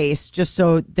Zoom space just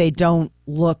so they don't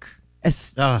look as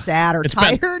sad or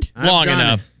tired. Long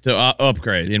enough to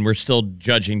upgrade, and we're still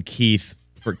judging Keith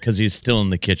because he's still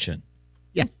in the kitchen.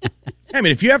 Yeah. I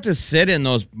mean, if you have to sit in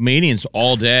those meetings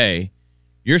all day,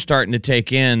 you're starting to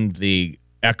take in the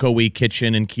echo-y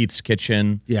kitchen in Keith's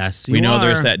kitchen. Yes, we know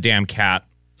there's that damn cat.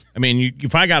 I mean,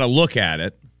 if I got to look at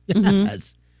it.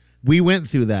 Yes. We went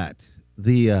through that,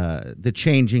 the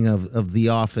changing of the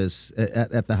office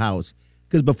at the house.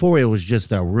 Because before it was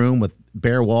just a room with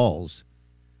bare walls.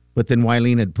 But then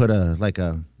Wileen had put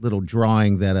a little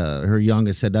drawing that her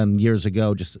youngest had done years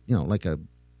ago, just, like a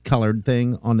colored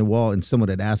thing on the wall. And someone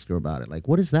had asked her about it. Like,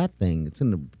 what is that thing? It's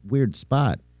in a weird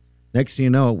spot. Next thing you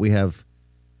know, we have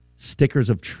stickers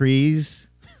of trees.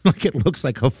 Like it looks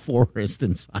like a forest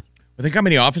inside. I think how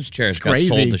many office chairs got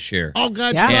sold this year. Oh,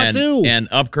 God, yeah. too. And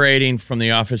upgrading from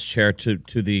the office chair to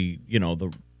the,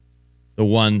 the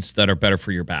ones that are better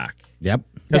for your back. Yep.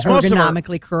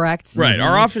 Ergonomically correct. Right.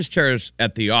 Our office chairs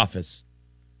at the office,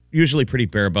 usually pretty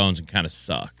bare bones and kind of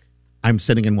suck. I'm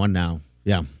sitting in one now.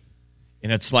 Yeah.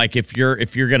 And it's like if you're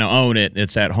going to own it and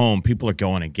it's at home, people are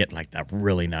going and get like the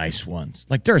really nice ones.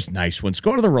 Like there's nice ones.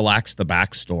 Go to the Relax the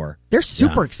Back store. They're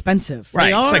super expensive.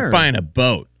 Right. It's like buying a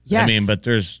boat. Yes. I mean, but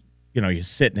there's, you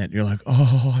sit in it and you're like,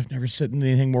 oh, I've never sit in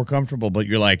anything more comfortable. But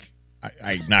you're like,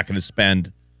 I'm not going to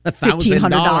spend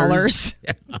 $1,500.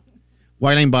 Yeah.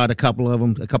 Wileen bought a couple of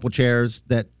them, a couple chairs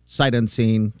that sight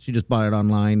unseen. She just bought it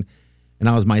online. And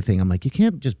that was my thing. I'm like, you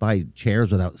can't just buy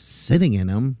chairs without sitting in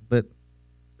them. But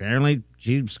apparently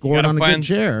she scored on a good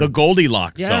chair. The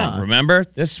Goldilocks zone, remember?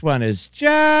 This one is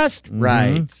just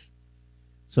right.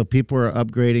 So people are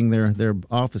upgrading their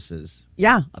offices.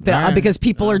 Yeah, because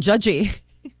people are judgy.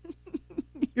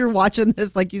 You're watching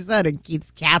this, like you said, and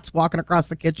Keith's cat's walking across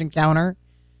the kitchen counter.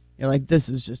 You're like, this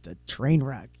is just a train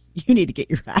wreck. You need to get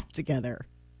your act together.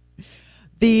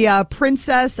 The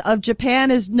princess of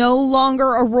Japan is no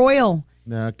longer a royal.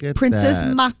 Princess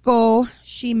Mako,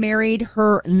 she married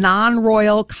her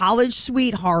non-royal college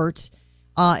sweetheart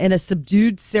in a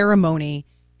subdued ceremony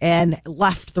and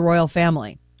left the royal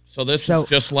family. So this is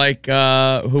just like,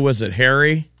 who was it,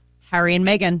 Harry? Harry and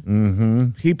Meghan.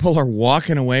 Mm-hmm. People are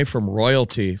walking away from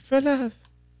royalty for love.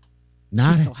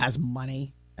 She still has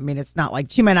money. I mean, it's not like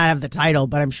she might not have the title,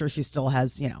 but I'm sure she still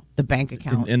has, the bank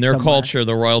account. In their culture,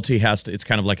 the royalty it's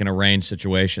kind of like an arranged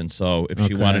situation. So if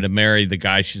she wanted to marry the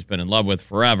guy she's been in love with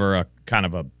forever, a kind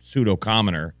of a pseudo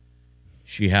commoner,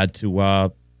 she had to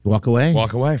walk away.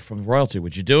 Walk away from royalty.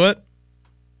 Would you do it?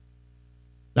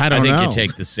 I think you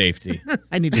take the safety.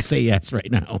 I need to say yes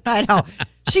right now. I know.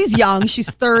 She's young. She's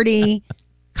 30,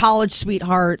 college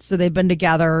sweetheart. So they've been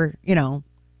together,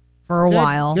 for a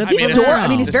while.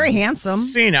 He's very handsome.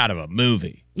 Scene out of a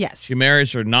movie. Yes. She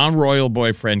marries her non-royal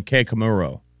boyfriend, Kei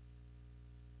Komuro.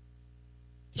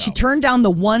 She turned down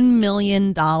the $1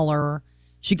 million.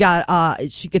 She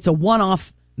gets a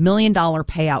one-off $1 million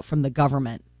payout from the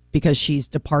government because she's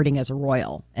departing as a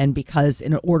royal, and because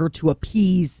in order to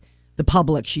appease the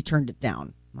public, she turned it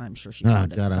down. I'm sure she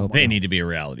found it somewhere They else. need to be a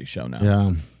reality show now.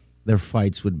 Yeah. Their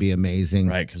fights would be amazing.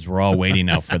 Right, because we're all waiting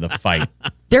now for the fight.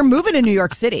 They're moving to New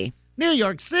York City. New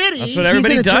York City. That's what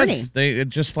everybody does. They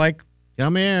just like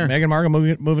come here. Meghan Markle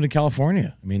moving to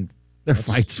California. I mean, their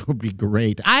fights would be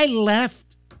great. I left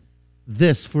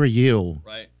this for you.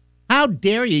 Right. How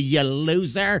dare you, you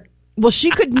loser? Well, she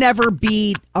could never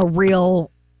be a real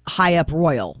high up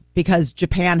royal because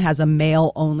Japan has a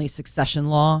male only succession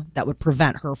law that would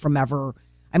prevent her from ever.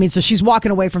 I mean, so she's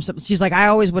walking away from something. She's like, I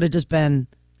always would have just been.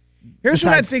 Here's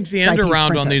what I think the end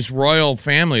around on these royal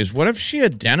families. What if she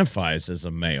identifies as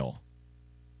a male?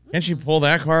 Can she pull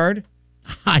that card?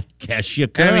 I guess you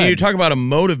could. I mean, you talk about a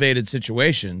motivated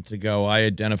situation to go, I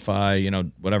identify,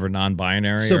 whatever,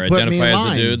 non-binary or identify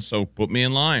as a dude, so put me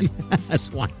in line. That's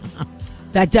why not.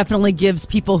 That definitely gives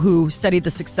people who study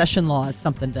the succession laws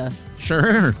something to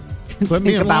put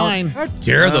me in line. How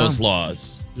dare those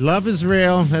laws? Love is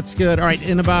real. That's good. All right,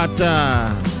 in about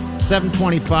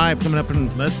 7:25, coming up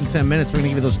in less than 10 minutes, we're going to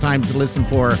give you those times to listen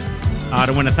for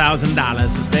to win $1,000.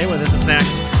 So stay with us. It's next.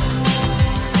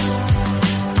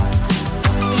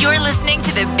 You're listening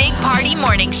to the Big Party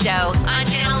Morning Show on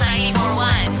Channel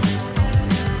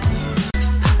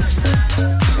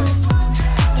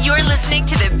 94.1. You're listening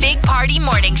to the Big Party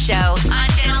Morning Show on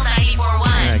Channel 94.1. All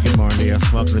right, good morning to you.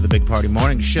 Welcome to the Big Party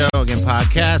Morning Show. Again,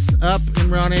 podcasts up and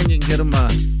running. You can get them,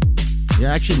 actually,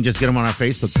 you can just get them on our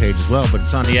Facebook page as well, but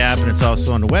it's on the app and it's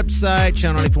also on the website,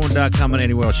 channel94.com, and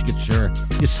anywhere else you get your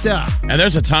stuff. And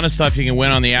there's a ton of stuff you can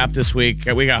win on the app this week.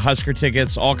 We got Husker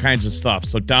tickets, all kinds of stuff.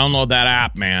 So download that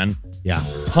app, man. Yeah.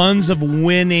 Tons of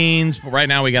winnings. But right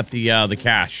now we got the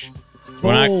cash.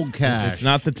 Gold cash. It's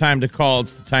not the time to call.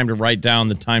 It's the time to write down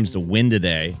the times to win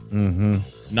today.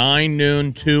 9,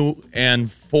 noon, 2,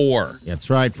 and 4. That's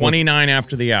right. 29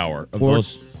 after the hour. Of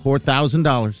those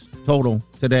 $4,000 total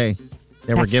today that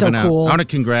we're That's giving so out. cool. I want to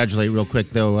congratulate real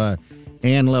quick, though,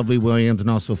 Ann Lovely Williams and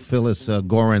also Phyllis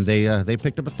Gorin. They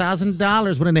picked up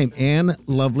 $1,000. What a name. Ann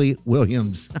Lovely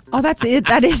Williams. Oh, that's it.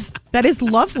 That is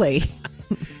lovely.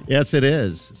 Yes, it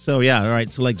is. So, yeah, all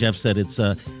right. So, like Jeff said, it's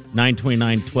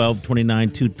 929, 12, 29,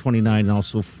 229, and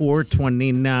also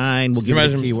 429. We'll give you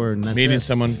the keyword. And that's meeting it.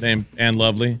 someone named Ann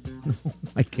Lovely.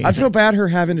 I can't. I feel bad her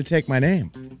having to take my name.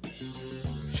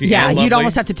 Yeah, Ann you'd Lovely?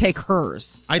 almost have to take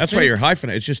hers. That's why you're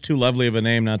hyphenated. It's just too lovely of a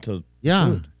name not to.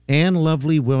 Yeah, Ann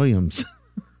Lovely Williams.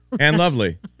 Ann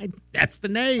Lovely. That's the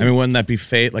name. I mean, wouldn't that be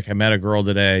fate? Like, I met a girl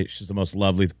today. She's the most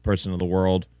lovely person in the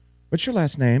world. What's your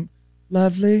last name?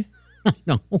 Lovely.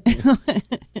 No.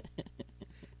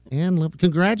 Ann Lovely.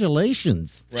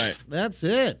 Congratulations. Right. That's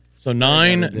it. So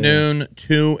 9, noon,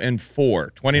 2, and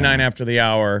 4. 29 after the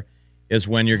hour is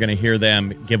when you're going to hear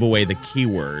them give away the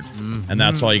keyword. And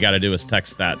that's all you got to do is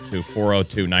text that to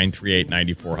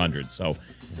 402-938-9400. So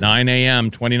 9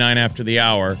 a.m., 29 after the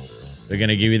hour, they're going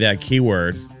to give you that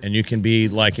keyword, and you can be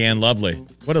like Ann Lovely.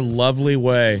 What a lovely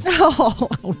way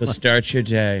to start your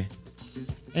day.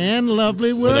 Ann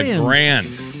Lovely Williams. With a grand.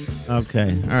 Okay.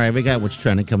 All right. We got what's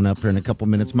trending coming up here in a couple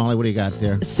minutes. Molly, what do you got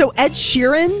there? So Ed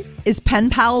Sheeran is pen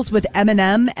pals with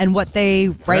Eminem, and what they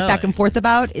write back and forth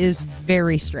about is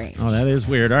very strange. Oh, that is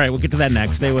weird. All right. We'll get to that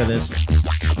next. Stay with us.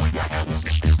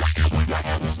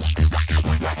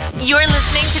 You're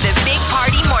listening to the Big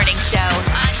Party Morning Show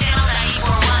on Channel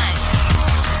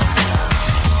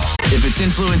 94.1. If it's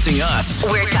influencing us,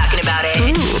 We're talking about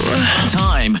it.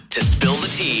 time to spill the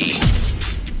tea.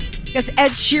 Yes, Ed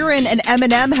Sheeran and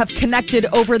Eminem have connected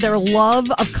over their love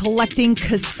of collecting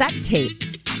cassette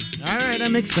tapes. All right.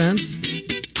 That makes sense.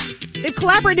 They've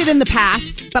collaborated in the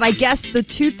past, but I guess the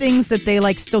two things that they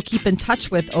still keep in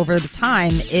touch with over the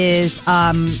time is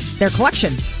their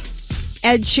collection.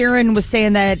 Ed Sheeran was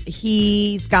saying that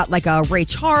he's got a Ray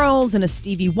Charles and a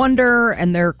Stevie Wonder,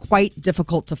 and they're quite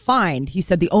difficult to find. He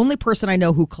said, the only person I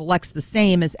know who collects the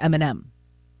same is Eminem.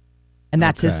 And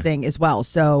that's his thing as well.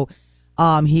 So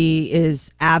he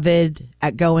is avid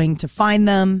at going to find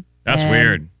them. That's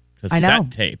weird. I know.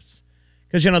 Cassette tapes.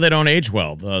 Because, they don't age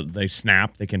well. They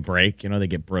snap. They can break. They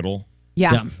get brittle.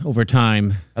 Yeah. Over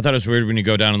time. I thought it was weird when you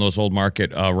go down in those old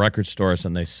market record stores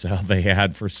and they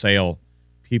had for sale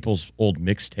people's old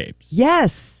mixtapes.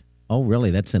 Yes. Oh,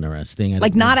 really? That's interesting.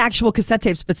 Not actual cassette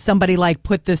tapes, but somebody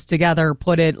put this together,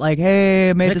 put it hey,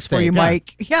 I made this for you, Mixtape, yeah.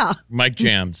 Mike. Yeah. Mike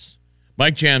Jams.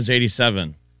 Mike Jams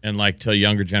 87. And to a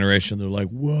younger generation, they're like,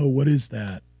 whoa, what is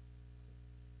that?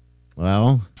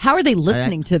 Well, How are they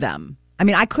listening to them? I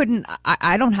mean, I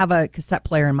don't have a cassette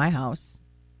player in my house.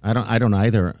 I don't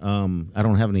either. I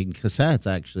don't have any cassettes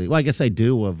actually. Well, I guess I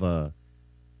do of the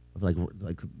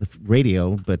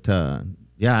radio, but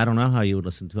yeah, I don't know how you would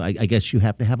listen to it. I guess you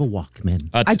have to have a Walkman.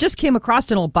 I just came across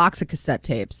an old box of cassette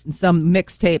tapes and some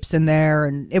mixtapes in there,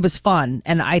 and it was fun.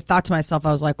 And I thought to myself,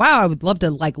 I was like, wow, I would love to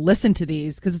listen to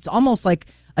these because it's almost like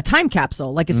a time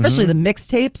capsule. Especially the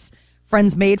mixtapes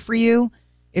friends made for you.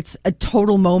 It's a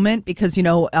total moment because, in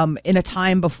a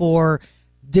time before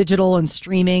digital and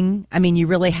streaming, I mean, you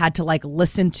really had to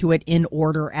listen to it in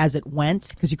order as it went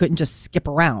because you couldn't just skip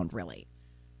around, really.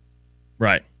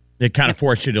 Right. It kind of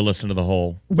forced you to listen to the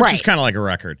whole, which is kind of like a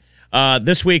record.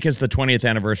 This week is the 20th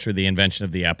anniversary of the invention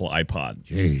of the Apple iPod.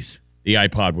 Jeez. The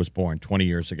iPod was born 20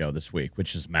 years ago this week,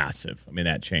 which is massive. I mean,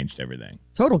 that changed everything.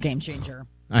 Total game changer.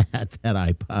 I had that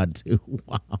iPod too.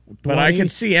 Wow. But I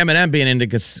could see Eminem being into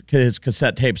his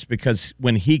cassette tapes because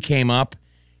when he came up,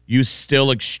 you still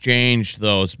exchanged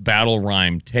those battle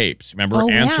rhyme tapes.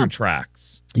 Remember? Answer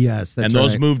tracks. Yes, that's and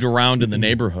those right. moved around in the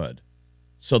neighborhood.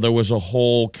 So there was a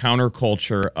whole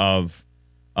counterculture of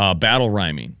battle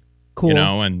rhyming. Cool.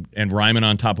 And rhyming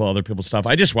on top of other people's stuff.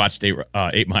 I just watched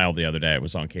 8 Mile the other day. It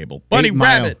was on cable. Bunny 8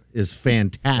 Mile Rabbit is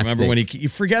fantastic. Remember when you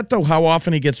forget though how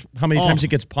many times he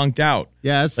gets punked out.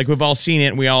 Yes. We've all seen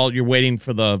it and you're waiting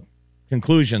for the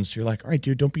conclusions. So you're like, all right,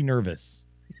 dude, don't be nervous.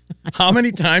 How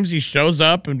many times he shows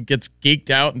up and gets geeked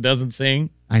out and doesn't sing?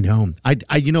 I know.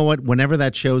 I you know what? Whenever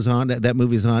that show's on, that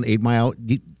movie's on, 8 Mile,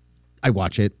 I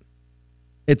watch it.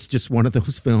 It's just one of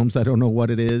those films. I don't know what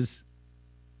it is.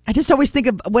 I just always think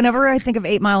of, whenever I think of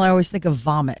 8 Mile, I always think of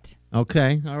vomit.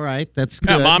 Okay, all right. That's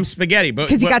Yeah, good. Mom's spaghetti.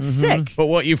 Because he got sick. But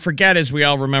what you forget is we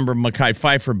all remember Mekhi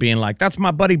Phifer being like, that's my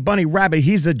buddy Bunny Rabbit.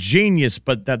 He's a genius.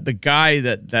 But that the guy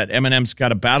that Eminem's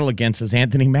got a battle against is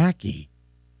Anthony Mackie.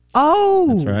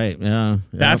 Oh. That's right, yeah.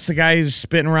 That's the guy who's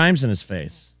spitting rhymes in his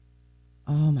face.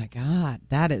 Oh, my God.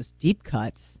 That is deep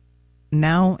cuts.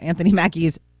 Now Anthony Mackie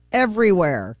is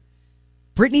everywhere.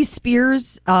 Britney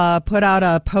Spears put out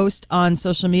a post on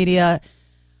social media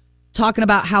talking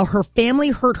about how her family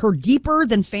hurt her deeper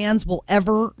than fans will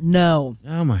ever know.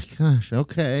 Oh, my gosh.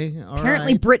 Okay. All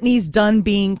Apparently, right. Britney's done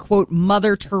being, quote,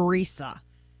 Mother Teresa.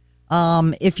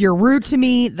 If you're rude to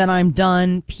me, then I'm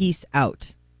done. Peace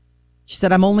out. She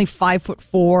said, I'm only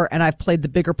 5'4", and I've played the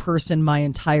bigger person my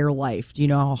entire life. Do you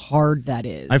know how hard that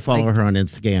is? I follow her on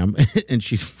Instagram, and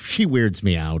she weirds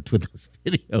me out with those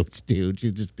videos, dude.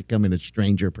 She's just becoming a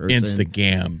stranger person.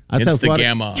 Instagram.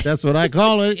 Instagamma. That's what I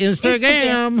call it.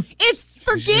 Instagram. It's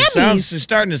for gammies. She's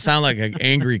starting to sound like an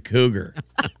angry cougar.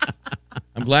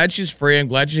 I'm glad she's free. I'm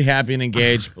glad she's happy and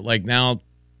engaged. But like now,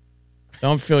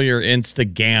 don't fill your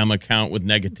Instagram account with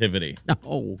negativity.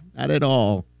 No, not at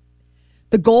all.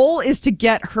 The goal is to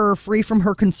get her free from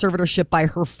her conservatorship by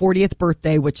her 40th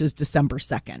birthday, which is December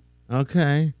 2nd.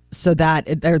 Okay. So that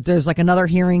there's like another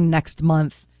hearing next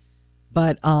month,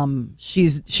 but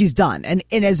she's done. And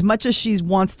as much as she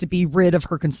wants to be rid of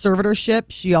her conservatorship,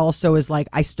 she also is like,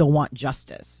 I still want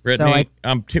justice. Brittany,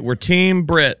 we're Team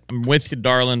Brit. I'm with you,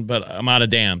 darling, but I'm out of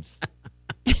dams.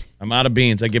 I'm out of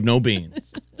beans. I give no beans.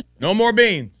 No more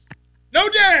beans. No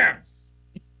dams.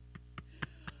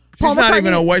 She's not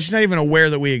even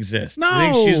aware that we exist. No.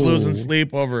 I think she's losing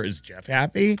sleep over, is Jeff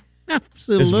happy?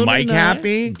 Absolutely. Is Mike not.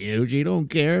 happy? No, she don't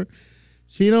care.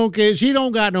 She don't care. She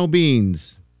don't got no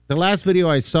beans. The last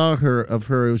video I saw of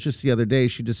her, it was just the other day.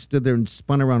 She just stood there and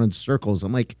spun around in circles.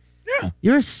 I'm like,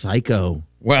 you're a psycho.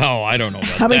 Well, I don't know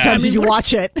about How many that. times did you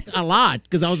watch it? A lot,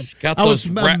 because I was She's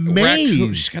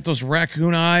amazed. got those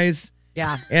raccoon eyes.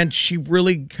 Yeah. And she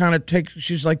really kind of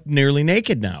she's like nearly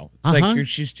naked now. It's like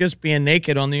she's just being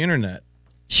naked on the internet.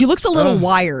 She looks a little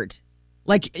wired.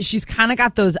 Like she's kind of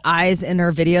got those eyes in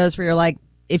her videos where you're like,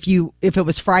 if it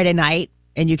was Friday night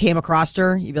and you came across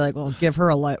her, you'd be like, well, give her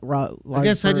a light. I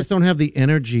guess I just don't have the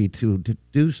energy to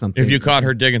do something. If you caught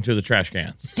her digging through the trash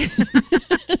cans.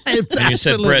 And you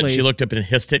said, Britt, she looked up and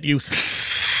hissed at you,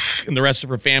 and the rest of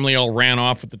her family all ran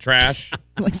off with the trash.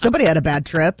 Like somebody had a bad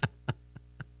trip.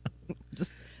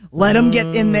 Just let him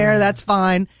get in there. That's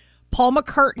fine. Paul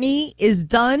McCartney is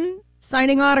done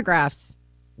signing autographs.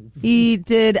 He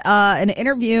did an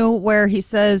interview where he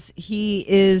says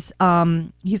he's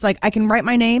like, I can write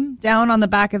my name down on the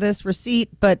back of this receipt,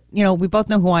 but we both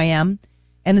know who I am.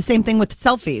 And the same thing with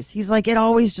selfies. He's like, it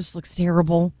always just looks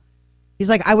terrible. He's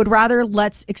like, I would rather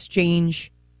let's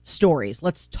exchange stories.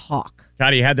 Let's talk.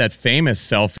 God, he had that famous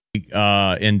selfie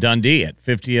in Dundee at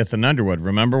 50th and Underwood.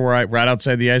 Remember right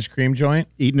outside the ice cream joint?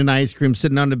 Eating an ice cream,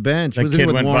 sitting on the bench. That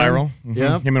kid went viral. Mm-hmm.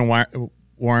 Yeah. Him and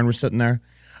Warren were sitting there.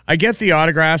 I get the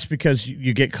autographs because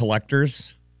you get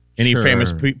collectors. Any Sure.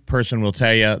 famous person will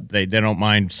tell you they don't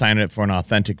mind signing it for an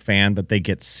authentic fan, but they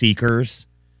get seekers.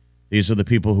 These are the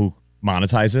people who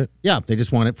monetize it. Yeah, they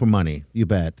just want it for money, you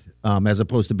bet, as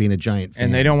opposed to being a giant fan.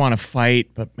 And they don't want to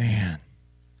fight, but man,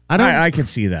 I can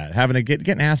see that.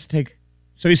 Getting asked to take.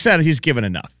 So he said he's given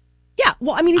enough. Yeah,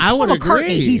 well, I mean, he's I Paul would McCartney.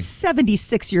 agree. He's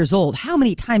 76 years old. How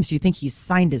many times do you think he's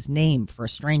signed his name for a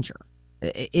stranger?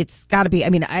 It's got to be.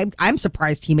 I mean, I'm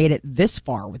surprised he made it this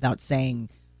far without saying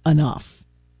enough.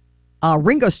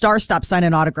 Ringo Starr stopped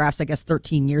signing autographs, I guess,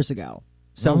 13 years ago.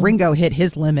 So Ringo hit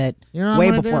his limit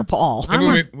way before Paul.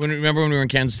 Remember when we were in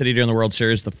Kansas City during the World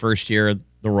Series? The first year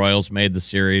the Royals made the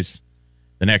series.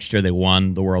 The next year they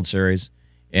won the World Series.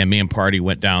 And me and Party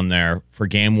went down there for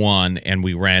game one, and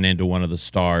we ran into one of the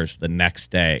stars the next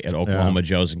day at Oklahoma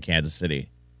Joe's in Kansas City.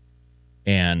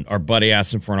 And our buddy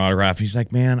asked him for an autograph. He's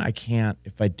like, man, I can't.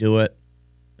 If I do it.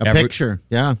 Picture,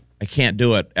 yeah. I can't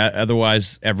do it.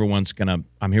 Otherwise, everyone's going to.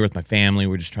 I'm here with my family.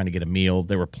 We're just trying to get a meal.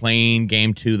 They were playing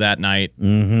game 2 that night.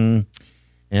 Mm-hmm.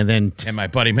 And my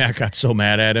buddy Mac got so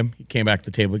mad at him. He came back to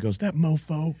the table. He goes, that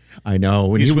mofo. I know.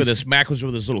 When Mac was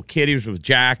with his little kid. He was with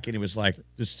Jack. And he was like,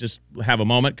 just have a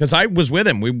moment. Because I was with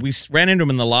him. We ran into him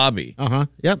in the lobby.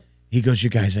 Yep. He goes, you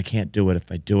guys, I can't do it.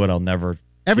 If I do it, I'll never.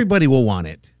 Everybody will want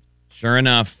it. Sure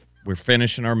enough, we're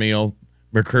finishing our meal.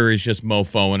 McCurry's just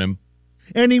mofoing him.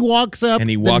 And he walks up. And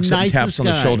taps on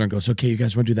the shoulder and goes, okay, you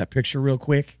guys want to do that picture real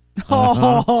quick?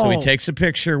 So he takes a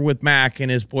picture with Mac and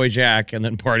his boy Jack, and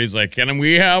then Party's like, can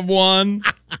we have one?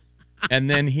 And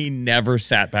then he never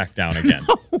sat back down again.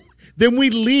 Then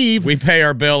we leave. We pay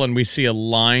our bill and we see a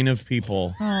line of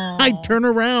people. I turn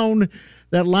around,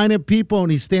 that line of people,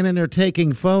 and he's standing there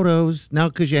taking photos. Now,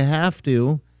 because you have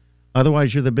to.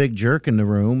 Otherwise, you're the big jerk in the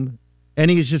room.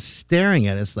 And he's just staring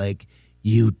at us like,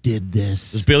 you did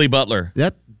this. It was Billy Butler.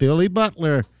 That Billy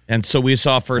Butler. And so we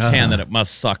saw firsthand that it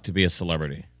must suck to be a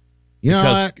celebrity. You know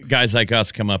because what? guys like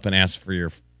us come up and ask for your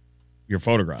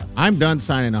photograph. I'm done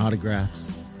signing autographs.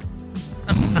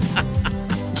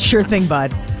 Sure thing,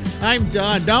 bud. I'm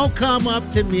done. Don't come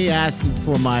up to me asking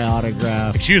for my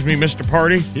autograph. Excuse me, Mr.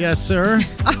 Party. Yes, sir.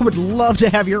 I would love to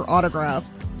have your autograph.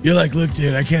 You're like, look,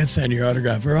 dude, I can't sign your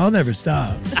autograph or I'll never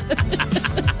stop.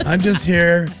 I'm just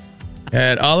here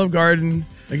at Olive Garden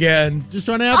again. Just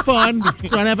trying to have fun.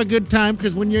 Trying to have a good time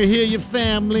because when you're here, you're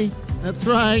family. That's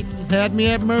right. You had me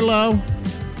at Merlot.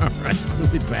 All right. We'll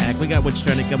be back. We got What's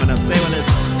Trending coming up. Stay with us.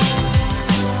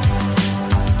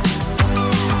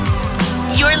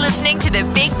 You're listening to the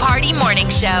Big Party Morning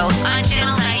Show on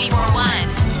Channel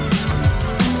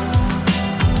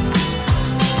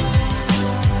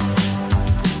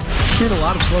 94.1. Seen a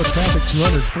lot of slow traffic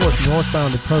 204th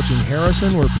northbound approaching Harrison.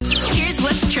 Here's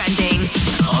what's trending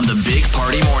on the Big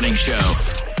Party Morning Show.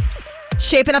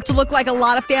 Shaping up to look like a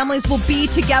lot of families will be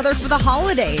together for the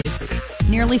holidays.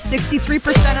 Nearly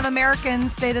 63% of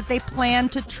Americans say that they plan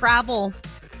to travel,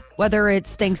 whether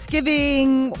it's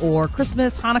Thanksgiving or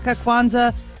Christmas, Hanukkah,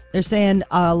 Kwanzaa. They're saying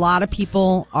a lot of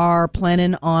people are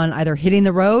planning on either hitting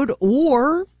the road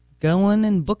or going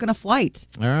and booking a flight.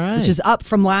 All right. Which is up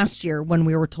from last year when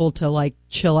we were told to like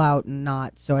chill out and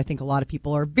not. So I think a lot of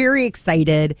people are very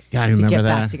excited to get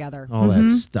back together. All that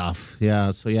stuff.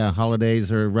 Yeah. So, yeah,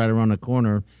 holidays are right around the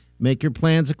corner. Make your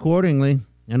plans accordingly.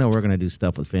 I know we're going to do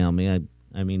stuff with family.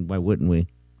 I mean, why wouldn't we?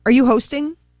 Are you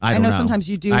hosting? I don't know. Sometimes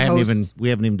you do host. We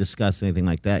haven't even discussed anything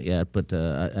like that yet, but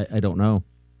I don't know.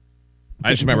 I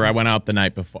just remember I went out the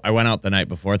night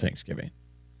before Thanksgiving.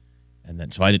 And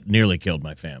then, so I nearly killed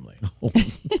my family. Oh,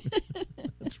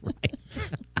 that's right.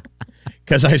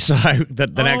 Because I saw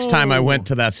that the next time I went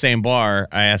to that same bar,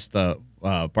 I asked the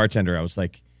bartender, I was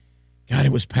like, God,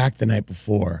 it was packed the night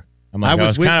before. I'm like, I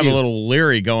was kind of a little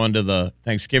leery going to the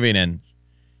Thanksgiving. And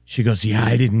she goes, yeah,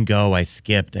 I didn't go. I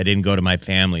skipped. I didn't go to my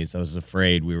family's. I was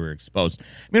afraid we were exposed. I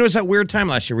mean, it was that weird time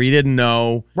last year where you didn't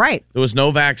know. Right. There was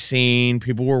no vaccine.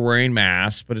 People were wearing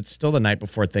masks, but it's still the night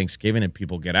before Thanksgiving and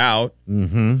people get out.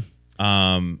 Mm-hmm.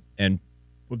 And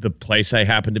the place I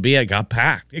happened to be at got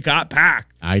packed. It got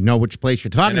packed. I know which place you're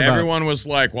talking about. And everyone was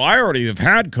like, well, I already have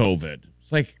had COVID.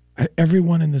 It's like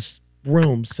everyone in this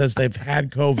room says they've had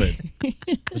COVID.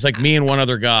 It's like me and one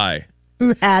other guy.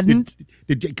 Who hadn't?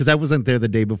 Because I wasn't there the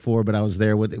day before, but I was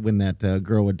there when that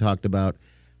girl had talked about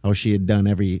how she had done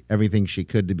everything she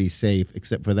could to be safe,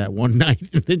 except for that one night.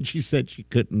 And then she said she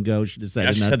couldn't go. She decided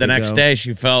not to go. She said the next day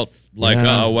she felt like,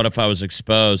 oh, what if I was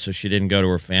exposed? So she didn't go to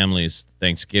her family's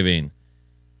Thanksgiving.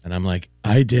 And I'm like,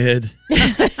 I did.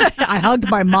 I hugged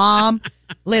my mom,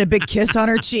 laid a big kiss on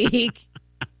her cheek.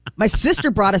 My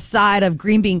sister brought a side of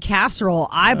green bean casserole.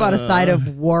 I brought a side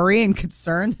of worry and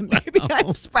concern that maybe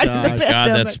I'm spreading the pandemic. God,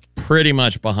 that's pretty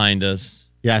much behind us.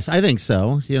 Yes, I think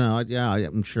so. You know, yeah,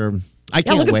 I'm sure. I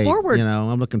can't wait. Forward. You know,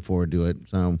 I'm looking forward to it.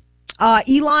 So,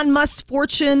 Elon Musk's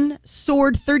fortune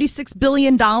soared $36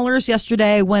 billion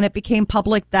yesterday when it became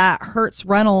public that Hertz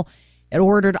Rental had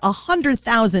ordered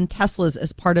 100,000 Teslas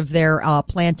as part of their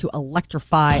plan to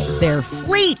electrify their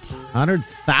fleet.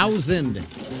 100,000.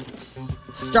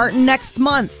 Starting next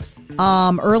month,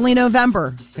 early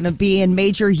November, going to be in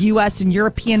major U.S. and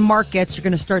European markets. You're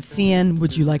going to start seeing,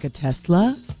 would you like a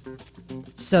Tesla?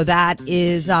 So that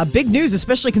is big news,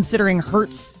 especially considering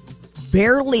Hertz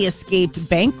barely escaped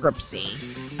bankruptcy.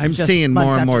 I'm seeing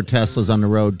more and more Teslas on the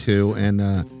road, too, and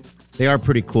they are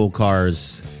pretty cool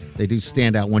cars. They do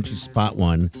stand out once you spot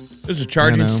one. There's a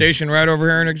charging station right over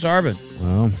here in Exarban.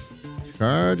 Well,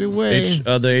 charge away.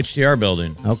 The HDR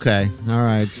building. Okay. All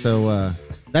right. So,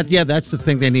 that's the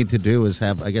thing they need to do is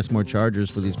have, I guess, more chargers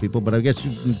for these people. But I guess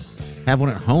you can have one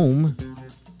at home.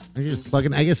 You just plug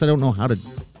in. I guess I don't know how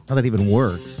that even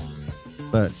works.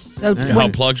 But how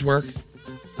plugs work?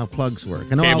 How plugs work.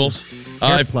 Cables.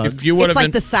 If you it's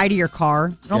like the side of your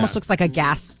car. It almost looks like a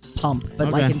gas pump, but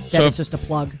like instead it's just a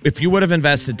plug. If you would have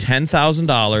invested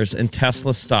 $10,000 in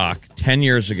Tesla stock 10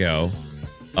 years ago,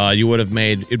 you would have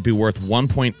it'd be worth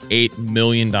 $1.8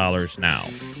 million now.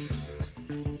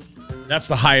 That's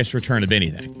the highest return of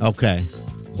anything. Okay.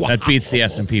 Wow. That beats the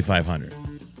S&P 500.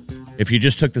 If you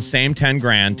just took the same 10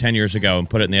 grand 10 years ago and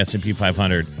put it in the S&P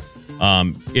 500,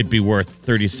 it'd be worth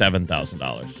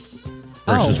 $37,000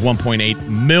 versus 1.8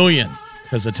 million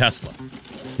because of Tesla.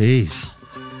 Jeez.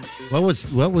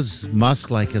 What was Musk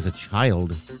like as a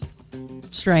child?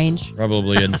 Strange.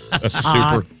 Probably a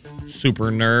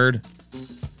super nerd.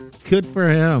 Good for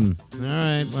him. All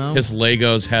right, well. His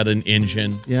Legos had an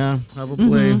engine. Yeah,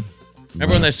 probably.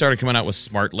 Remember when they started coming out with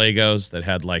smart Legos that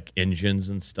had like engines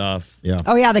and stuff? Yeah.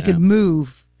 Oh, yeah, they could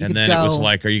move. And then it was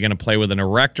like, are you going to play with an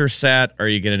Erector set or are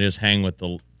you going to just hang with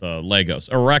the Legos?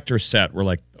 Erector set, we're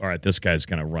like, all right, this guy's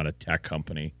going to run a tech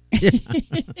company.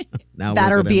 Now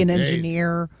that or be an engine.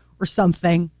 engineer or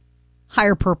something.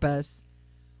 Higher purpose.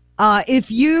 If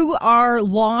you are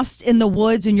lost in the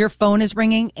woods and your phone is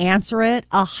ringing, answer it.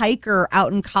 A hiker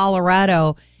out in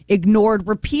Colorado ignored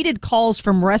repeated calls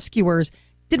from rescuers.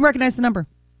 Didn't recognize the number.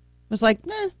 Was like,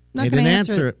 not going to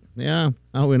answer it. Yeah.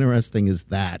 How interesting is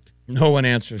that? No one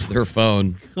answers their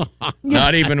phone.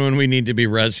 Not even when we need to be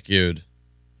rescued.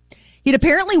 He'd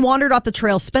apparently wandered off the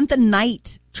trail, spent the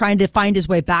night trying to find his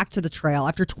way back to the trail.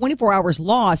 After 24 hours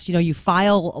lost, you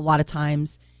file a lot of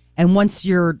times. And once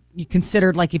you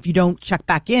considered, like, if you don't check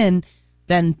back in,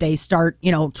 then they start,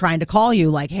 trying to call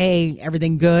you like, hey,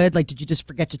 everything good? Like, did you just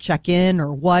forget to check in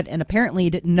or what? And apparently he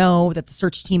didn't know that the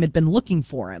search team had been looking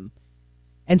for him.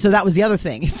 And so that was the other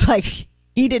thing. It's like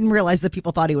he didn't realize that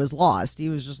people thought he was lost. He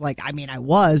was just like, I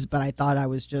was, but I thought I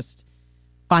was just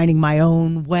finding my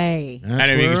own way. And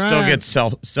if you can still get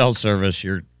cell service,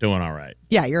 you're doing all right.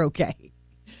 Yeah, you're okay.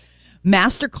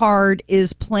 MasterCard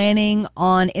is planning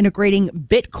on integrating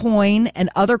Bitcoin and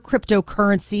other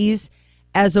cryptocurrencies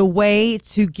as a way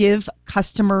to give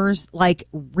customers like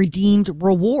redeemed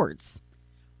rewards.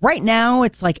 Right now,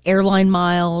 it's like airline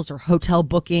miles or hotel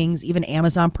bookings, even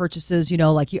Amazon purchases,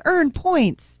 like you earn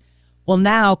points. Well,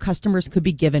 now customers could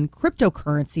be given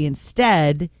cryptocurrency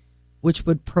instead, which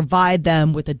would provide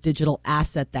them with a digital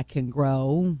asset that can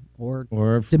grow or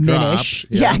diminish.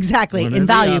 Drop. Yeah, exactly. One In or the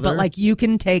value. other. But like you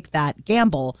can take that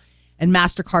gamble. And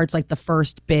MasterCard's like the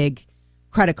first big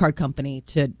credit card company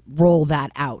to roll that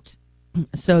out.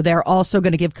 So they're also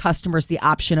going to give customers the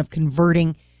option of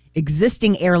converting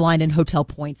existing airline and hotel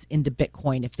points into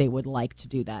Bitcoin if they would like to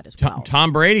do that as well.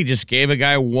 Tom Brady just gave a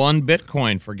guy 1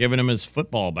 Bitcoin for giving him his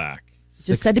football back.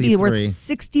 Just said to be worth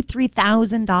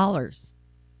 $63,000.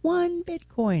 1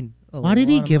 Bitcoin. Why did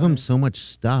he give him so much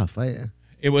stuff?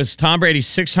 It was Tom Brady's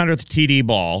 600th TD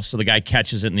ball, so the guy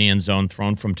catches it in the end zone,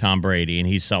 thrown from Tom Brady, and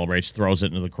he celebrates, throws it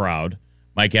into the crowd.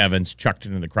 Mike Evans chucked it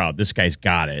into the crowd. This guy's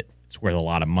got it. It's worth a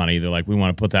lot of money. They're like, we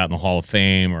want to put that in the Hall of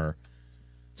Fame or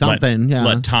something.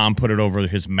 Let Tom put it over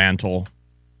his mantle.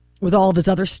 With all of his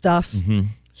other stuff. Mm-hmm.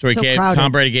 So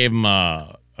Tom Brady gave him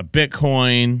a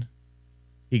Bitcoin.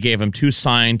 He gave him 2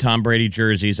 signed Tom Brady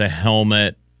jerseys, a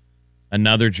helmet,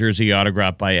 another jersey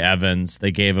autographed by Evans.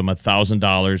 They gave him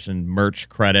 $1,000 in merch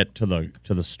credit to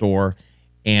the store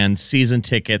and season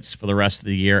tickets for the rest of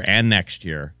the year and next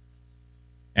year.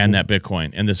 And that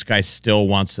Bitcoin. And this guy still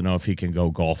wants to know if he can go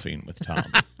golfing with Tom.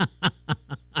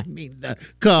 I mean, the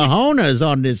cojones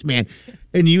on this man.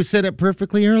 And you said it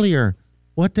perfectly earlier.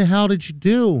 What the hell did you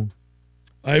do?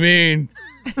 I mean,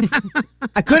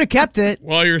 I could have kept it.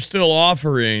 Well, you're still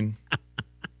offering.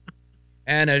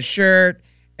 And a shirt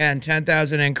and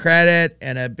 $10,000 in credit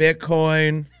and a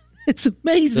Bitcoin. It's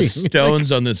amazing. The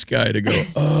stones on this guy to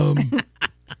go,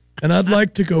 and I'd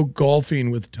like to go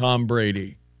golfing with Tom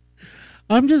Brady.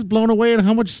 I'm just blown away at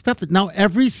how much stuff. Now,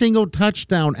 every single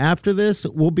touchdown after this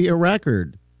will be a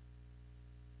record.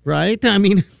 Right? I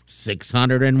mean,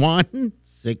 601,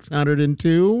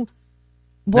 602.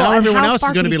 Well, now everyone else is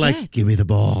far going to can be he like, get? give me the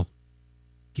ball.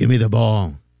 Give me the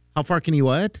ball. How far can you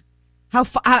what? How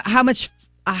much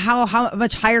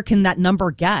higher can that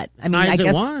number get? I mean, High I as it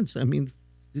guess wants. I mean,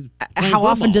 how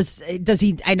often does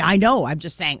he? And I know. I'm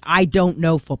just saying. I don't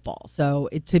know football, so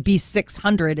to be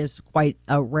 600 is quite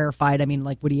rarefied. I mean,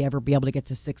 like, would he ever be able to get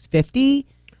to 650?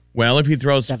 Well, if he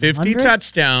throws 50 700?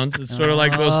 touchdowns, it's sort of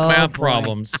like those math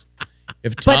problems.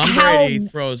 If Tom Brady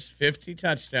throws 50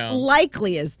 touchdowns.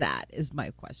 Likely is that is my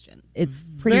question. It's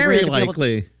pretty very rare to be able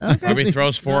likely. Okay. Probably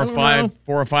throws 4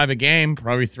 or 5 a game,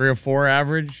 probably 3 or 4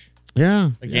 average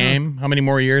Yeah. a game. How many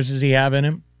more years does he have in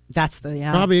him? That's the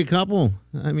Probably a couple.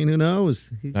 I mean, who knows?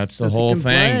 That's the whole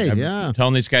thing. I'm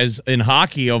telling these guys in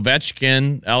hockey,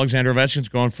 Alexander Ovechkin's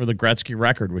going for the Gretzky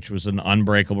record, which was an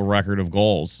unbreakable record of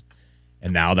goals.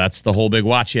 And now that's the whole big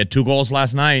watch. He had 2 goals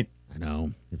last night. I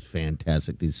know. It's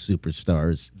fantastic. These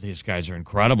superstars. These guys are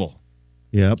incredible.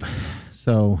 Yep.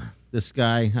 So this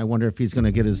guy, I wonder if he's going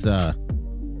to get his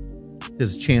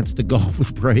chance to golf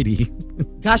with Brady.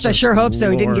 Gosh, I sure hope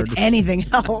so. He didn't Lord. get anything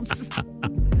else. All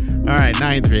right,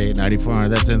 938-9400.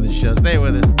 That's in the show. Stay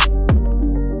with us.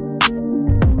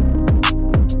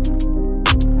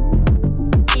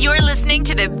 You're listening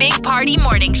to the Big Party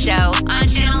Morning Show on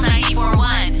Channel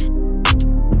 94.1.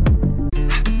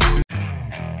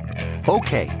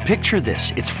 Okay, picture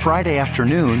this. It's Friday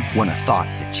afternoon when a thought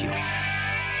hits you.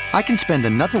 I can spend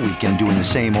another weekend doing the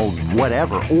same old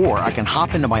whatever, or I can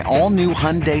hop into my all-new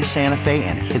Hyundai Santa Fe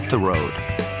and hit the road.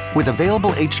 With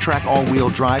available H-Track all-wheel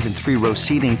drive and 3-row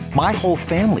seating, my whole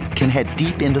family can head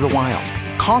deep into the wild.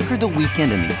 Conquer the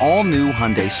weekend in the all-new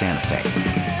Hyundai Santa Fe.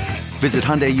 Visit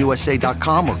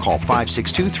HyundaiUSA.com or call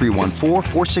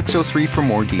 562-314-4603 for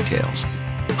more details.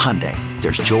 Hyundai,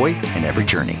 there's joy in every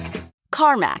journey.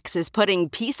 CarMax is putting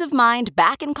peace of mind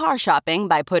back in car shopping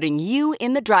by putting you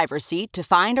in the driver's seat to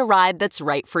find a ride that's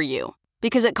right for you.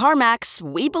 Because at CarMax,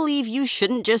 we believe you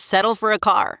shouldn't just settle for a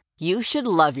car. You should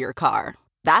love your car.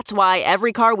 That's why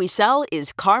every car we sell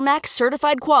is CarMax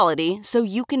certified quality, so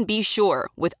you can be sure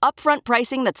with upfront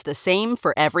pricing that's the same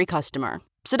for every customer.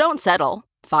 So don't settle.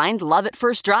 Find love at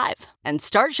first drive and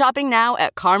start shopping now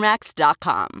at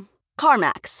CarMax.com.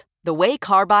 CarMax, the way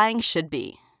car buying should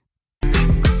be.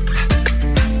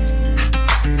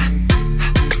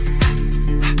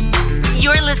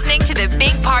 You're listening to the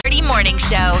Big Party Morning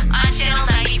Show on Channel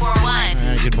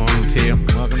 94.1. Good morning to you.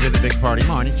 Welcome to the Big Party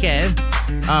Morning Show.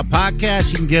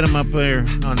 Podcast, you can get them up there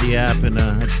on the app. And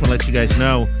I just want to let you guys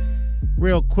know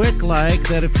real quick,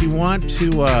 that if you want to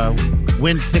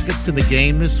win tickets to the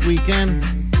game this weekend,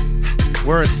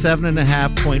 we're a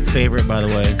 7.5-point favorite, by the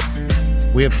way.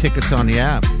 We have tickets on the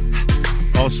app.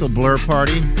 Also, Blur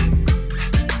Party,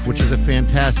 which is a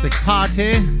fantastic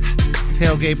party.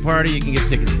 Tailgate party, you can get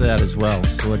tickets to that as well.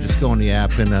 So just go on the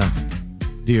app and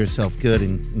do yourself good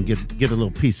and get a little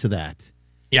piece of that.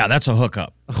 Yeah, that's a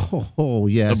hookup. Oh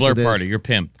yes. The Blur Party, your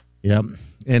pimp. Yep.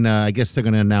 And I guess they're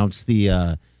going to announce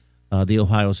the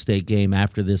Ohio State game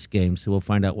after this game, so we'll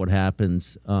find out what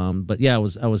happens. But yeah, it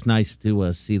was nice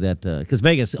to see that because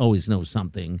Vegas always knows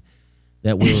something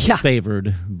that we're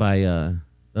favored by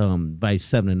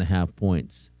 7.5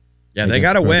 points. Yeah, they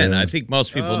got to win. I think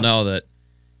most people know that.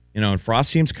 And Frost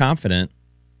seems confident.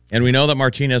 And we know that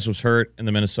Martinez was hurt in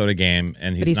the Minnesota game,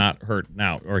 and he's not hurt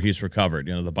now, or he's recovered.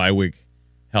 The bye week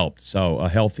helped. So a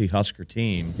healthy Husker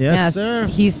team. Yes, sir.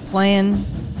 He's playing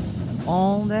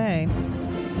all day.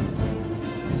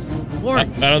 I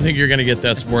don't think you're going to get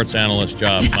that sports analyst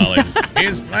job, Molly.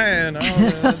 He's playing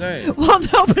all day. Well,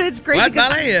 no, but it's great. What,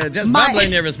 Molly? Just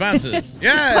bubbling your responses.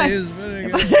 Yeah, he's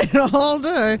playing all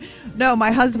day. No,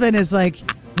 my husband is like,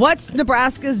 what's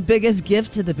Nebraska's biggest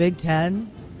gift to the Big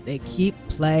Ten? They keep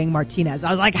playing Martinez. I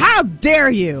was like, how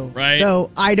dare you? Right. So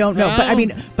I don't know.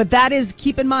 But that is,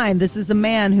 keep in mind, this is a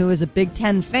man who is a Big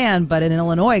Ten fan, but an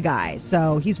Illinois guy.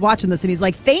 So he's watching this and he's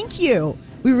like, thank you.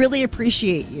 We really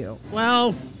appreciate you.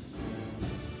 Well,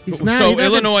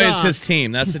 Illinois is his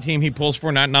team. That's the team he pulls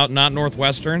for, not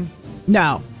Northwestern?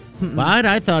 No. But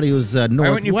I thought he was Northwestern. Why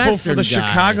wouldn't you pull for the guy?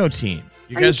 Chicago team?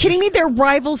 Are you kidding me? They're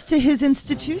rivals to his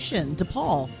institution,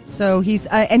 DePaul. So he's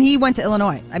and he went to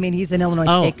Illinois. He's an Illinois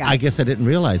State guy. I guess I didn't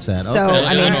realize that. So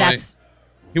okay.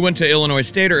 He went to Illinois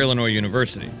State or Illinois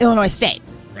University? Illinois State,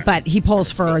 right. But he pulls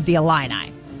for the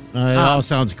Illini. It all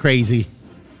sounds crazy.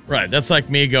 Right. That's like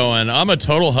me going, I'm a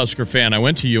total Husker fan. I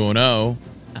went to UNO.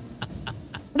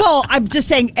 Well, I'm just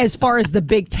saying, as far as the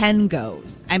Big Ten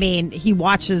goes, he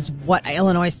watches what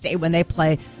Illinois State when they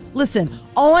play. Listen,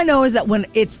 all I know is that when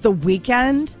it's the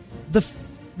weekend,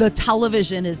 the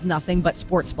television is nothing but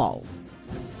sports balls.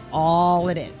 That's all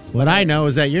it is. What I know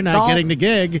is that you're not getting the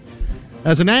gig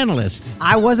as an analyst.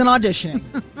 I wasn't auditioning.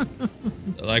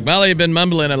 Like Molly had been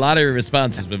mumbling a lot of your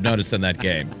responses we've noticed in that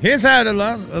game. He's had a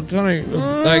lot of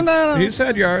 20, he's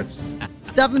had yards.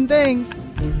 Stuffing things.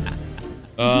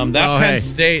 Penn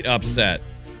State upset.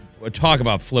 We'll talk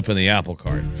about flipping the apple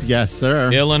cart. Yes,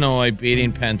 sir. Illinois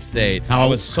beating Penn State. I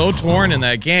was so torn in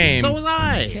that game. So was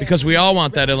I. Because we all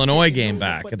want that Illinois game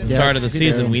back at the start of the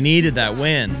season. We needed that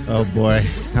win. Oh, boy.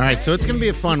 All right, so it's going to be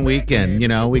a fun weekend.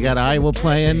 We got Iowa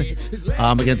playing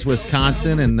against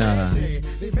Wisconsin, and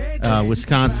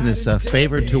Wisconsin is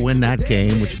favored to win that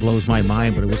game, which blows my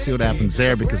mind, but we'll see what happens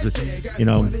there because,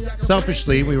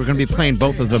 selfishly, we were going to be playing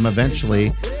both of them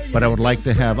eventually, but I would like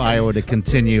to have Iowa to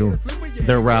continue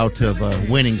their route of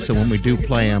winning, so when we do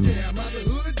play them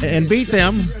and beat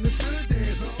them,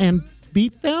 then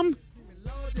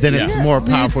it's a more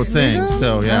powerful thing.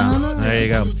 So, yeah, there you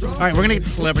go. All right, we're going to get to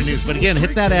celebrity news, but again,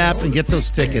 hit that app and get those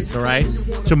tickets, all right?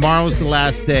 Tomorrow's the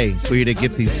last day for you to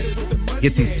get these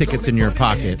tickets in your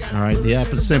pocket, all right? The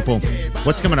app is simple.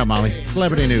 What's coming up, Molly?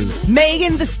 Celebrity news.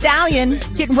 Megan Thee Stallion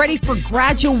getting ready for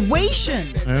graduation.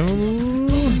 Oh,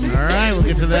 all right, we'll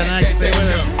get to that next. Stay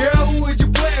with us. Girl, who is you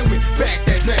playing with? Back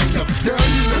that back up. Girl,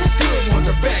 you look good. Want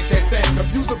to back that back up.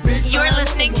 You's a big You're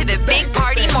listening to the Big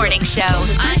Party Morning Show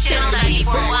on Channel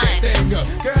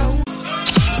 94.1.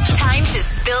 Time to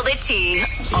spill the tea.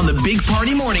 on the Big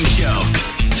Party Morning Show.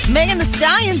 Megan Thee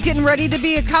Stallion's getting ready to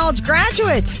be a college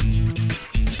graduate.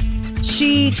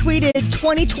 She tweeted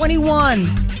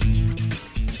 2021.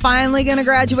 Finally going to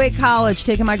graduate college.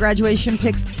 Taking my graduation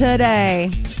pics today.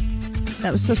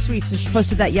 That was so sweet. So she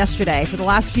posted that yesterday. For the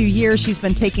last few years, she's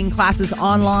been taking classes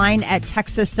online at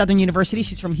Texas Southern University.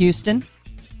 She's from Houston.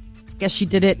 Guess she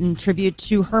did it in tribute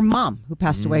to her mom, who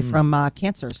passed away from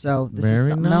cancer. So this is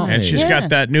something else. And she's got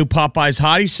that new Popeyes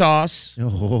hottie sauce.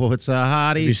 Oh, it's a hottie sauce.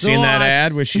 Have you seen that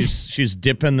ad where she's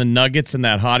dipping the nuggets in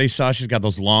that hottie sauce? She's got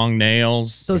those long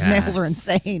nails. Those nails are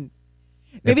insane.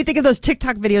 Maybe think of those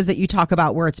TikTok videos that you talk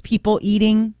about where it's people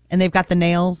eating and they've got the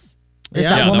nails. There's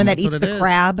that woman that eats the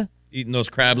crab. Eating those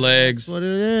crab legs. That's what it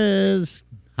is.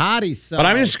 Hottie sauce. But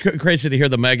I'm just crazy to hear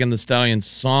the Megan Thee Stallion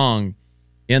song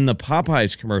in the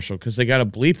Popeyes commercial because they got to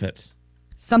bleep it.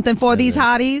 Something for these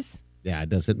hotties. Yeah, it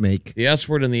doesn't make the S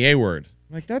word and the A word.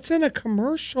 Like, that's in a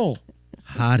commercial.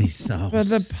 Hottie sauce. For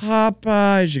the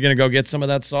Popeyes. You're going to go get some of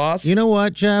that sauce? You know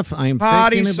what, Jeff? I'm Hottie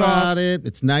thinking about sauce. it.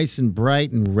 It's nice and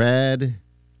bright and red,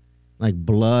 like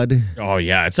blood. Oh,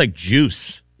 yeah. It's like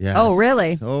juice. Yes. Oh,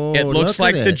 really? Oh, it looks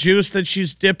like at the it. juice that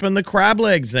she's dipping the crab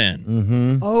legs in.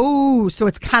 Mm-hmm. Oh, so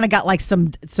it's kind of got like some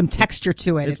texture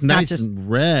to it. It's not nice just and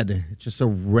red. It's just a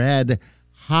red,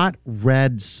 hot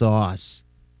red sauce.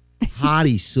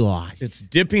 Hottie sauce. It's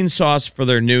dipping sauce for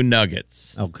their new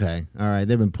nuggets. Okay. All right.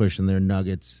 They've been pushing their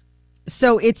nuggets.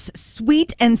 So it's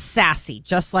sweet and sassy,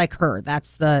 just like her.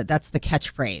 That's the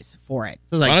catchphrase for it.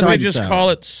 So like Why don't they just call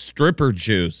it stripper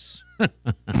juice?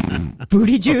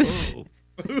 Booty juice.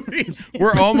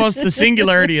 We're almost, the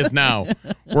singularity is now.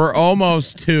 We're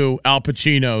almost to Al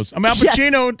Pacino's. I'm Al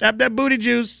Pacino. Have that booty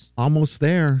juice. Almost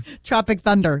there. Tropic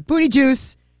Thunder. Booty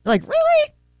juice. You're like,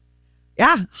 really?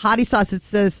 Yeah. Hottie sauce. It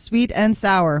says sweet and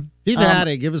sour. If you've had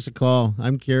it, give us a call.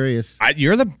 I'm curious.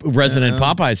 You're the resident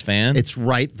Popeyes fan. It's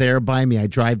right there by me. I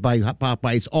drive by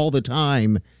Popeyes all the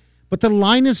time. But the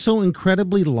line is so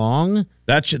incredibly long.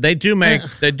 They do make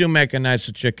a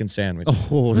nice chicken sandwich.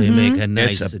 Oh, they make a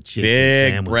nice it's a chicken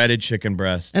big sandwich. breaded chicken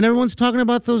breast. And everyone's talking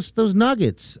about those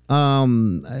nuggets. I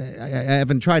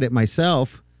haven't tried it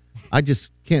myself. I just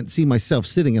can't see myself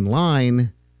sitting in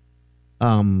line.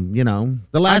 The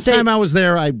last time I was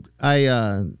there, I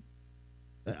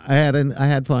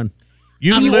had fun.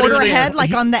 Can you order ahead,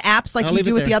 like on the apps, like you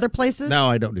do with the other places? No,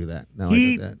 I don't do that. No,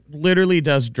 He I do that. literally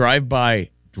does drive-bys.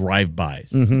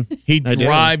 Mm-hmm. He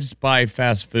drives by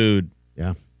fast food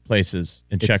places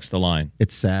and checks the line.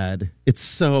 It's sad. It's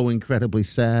so incredibly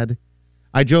sad.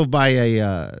 I drove by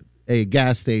a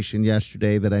gas station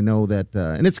yesterday that I know that,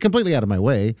 and it's completely out of my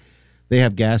way. They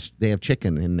have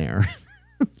chicken in there.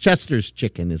 Chester's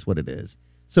chicken is what it is.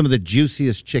 Some of the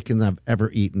juiciest chickens I've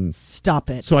ever eaten. Stop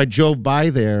it. So I drove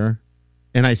by there,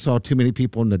 and I saw too many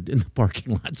people in the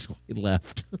parking lot, so I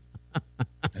left.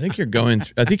 I think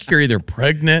you're either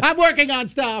pregnant I'm working on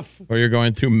stuff. or you're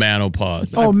going through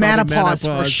menopause. Oh, menopause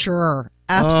for sure.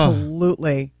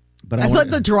 Absolutely. But I thought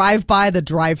the drive-by, the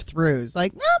drive-throughs.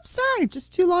 Like, nope, sorry,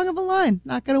 just too long of a line.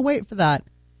 Not going to wait for that.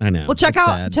 I know. Well, check It's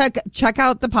out sad. check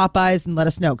out the Popeyes and let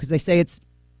us know because they say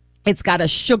it's got a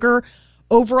sugar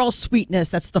overall sweetness.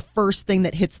 That's the first thing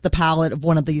that hits the palate of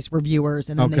one of these reviewers,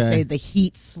 and then they say the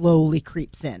heat slowly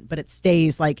creeps in, but it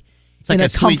stays like It's like in a a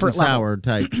sweet comfort and level. sour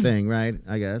type thing, right?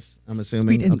 I guess. I'm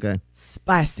assuming. Sweet and Okay.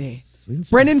 spicy. Sweet and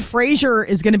spicy. Brendan Fraser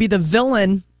is going to be the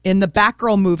villain in the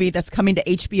Batgirl movie that's coming to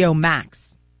HBO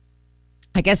Max.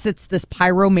 I guess it's this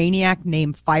pyromaniac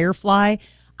named Firefly.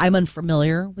 I'm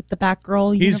unfamiliar with the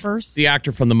Batgirl universe. He's the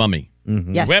actor from The Mummy.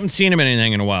 Mm-hmm. Yes. We haven't seen him in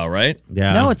anything in a while, right?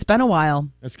 Yeah. No, it's been a while.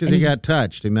 That's because he got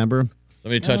touched, remember?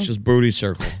 Somebody touched his booty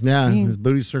circle. Yeah, his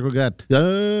booty circle got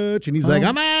touched, and he's like,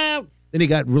 I'm out. Then he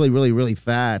got really, really, really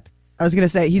fat. I was going to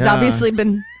say, he's obviously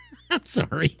been... I'm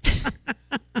sorry.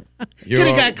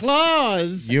 Kitty got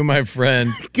claws. You, my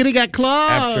friend, Kitty got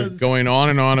claws. after going on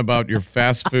and on about your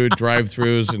fast food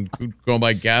drive-thrus and going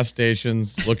by gas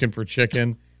stations looking for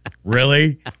chicken,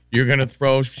 really? You're going to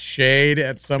throw shade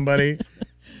at somebody?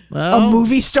 a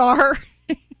movie star.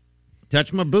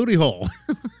 Touch my booty hole.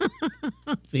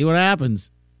 See what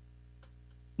happens.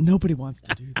 Nobody wants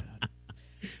to do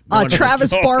that.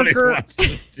 Travis Barker. Wants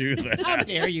to do that. How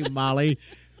dare you, Molly?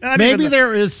 Maybe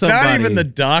there is somebody. Not even the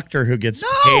doctor who gets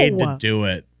paid to do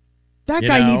it. That You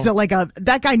guy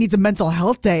know? needs a mental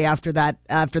health day after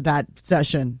that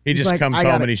session. He He's just like, comes I home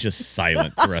gotta- and he's just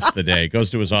silent the rest of the day. Goes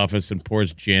to his office and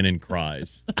pours gin and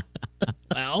cries.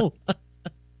 Well,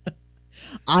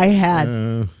 I had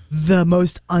the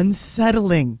most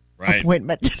unsettling Right.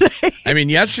 appointment today. I mean,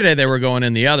 yesterday they were going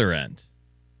in the other end.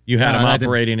 You had Yeah, him I did-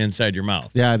 operating inside your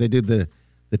mouth. yeah, they did the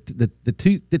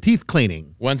the teeth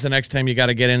cleaning. When's the next time you got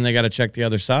to get in? They got to check the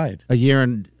other side. A year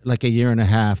and a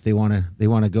half. They want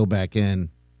to go back in.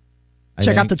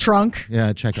 Check out the trunk.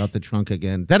 Yeah, check out the trunk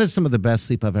again. That is some of the best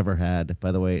sleep I've ever had.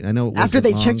 By the way, I know. It After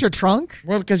they checked your trunk.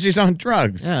 Well, because she's on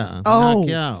drugs. Yeah. Oh. Knock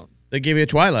you out. They give you a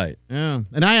Twilight. Yeah,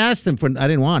 and I asked them I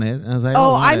didn't want it. I was like,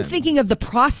 I'm thinking of the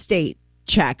prostate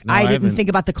check. No, I I didn't haven't. think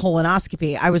about the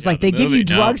colonoscopy. I was like, they give you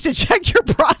drugs to check your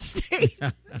prostate,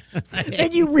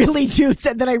 and you really do.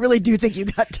 Then I really do think you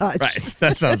got touched. Right.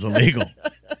 That sounds illegal.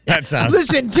 That sounds.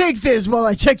 Listen, take this while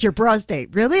I check your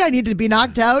prostate. Really? I need to be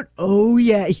knocked out? Oh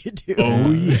yeah, you do.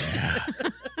 Oh yeah.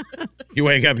 You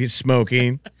wake up, he's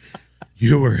smoking.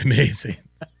 You were amazing.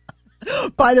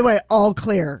 By the way, all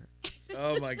clear.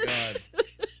 Oh my God.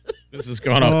 This is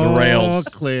going off the rails. All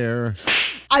clear.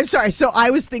 I'm sorry. So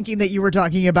I was thinking that you were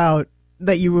talking about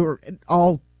that you were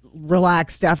all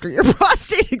relaxed after your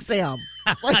prostate exam.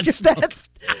 Like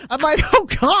I'm like, oh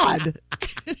God.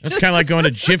 It's kind of like going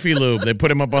to Jiffy Lube. They put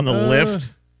him up on the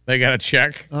lift. They got to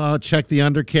check. Oh, check the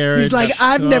undercarriage. He's like,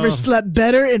 I've never slept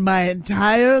better in my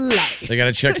entire life. They got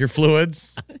to check your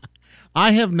fluids.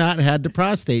 I have not had the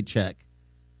prostate check.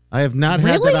 I have not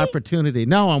had that opportunity.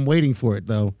 No, I'm waiting for it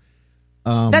though.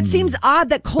 That seems odd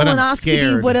that but I'm colonoscopy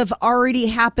scared. would have already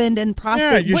happened and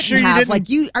prostate you wouldn't sure you have. didn't Like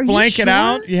are you blank sure? it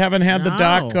out? You haven't had the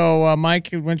doc No. go, Mike,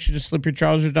 why don't you just slip your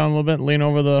trousers down a little bit and lean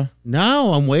over the...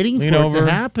 No, I'm waiting for Lean it over.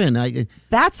 to happen.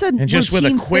 That's a And just with a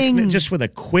routine thing.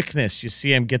 quickness, you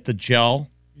see him get the gel.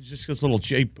 He just gets a little...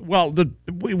 Well,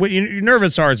 what your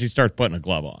nervous are is he starts putting a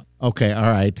glove on. Okay,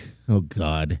 all right. Oh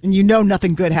God. And you know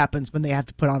nothing good happens when they have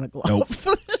to put on a glove. Nope.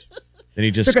 Then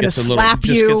he just They're gonna gets a little... slap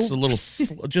Just you.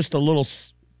 gets a little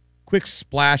quick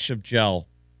splash of gel.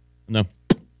 No.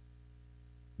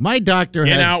 My doctor In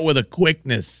has out with a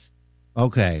quickness.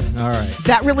 Okay, all right.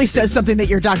 That really says something that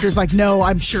your doctor's like, no,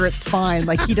 I'm sure it's fine.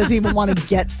 Like he doesn't even want to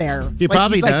get there. He Like,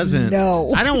 probably he's like, doesn't.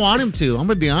 No. I don't want him to. I'm going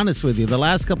to be honest with you. The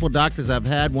last couple of doctors I've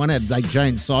had, one had like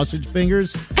giant sausage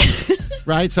fingers,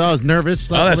 right? So I was nervous.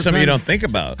 Oh, all that's the something you time. don't think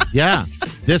about. Yeah.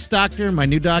 This doctor, my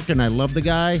new doctor, and I love the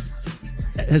guy,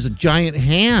 has giant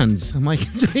hands. I'm like,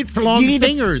 giant long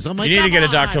fingers. I'm like, You need to get a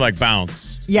come doctor on. like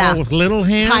Bounce. Yeah. Oh, with little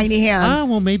hands? Tiny hands. Oh,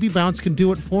 well, maybe Bounce can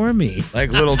do it for me.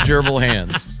 Like little gerbil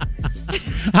hands.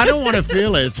 I don't want to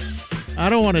feel it. I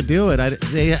don't want to do it.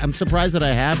 I'm surprised that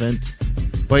I haven't.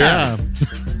 But yeah.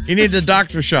 You need the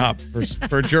doctor shop for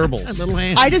gerbils. Little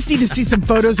hands. I just need to see some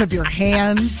photos of your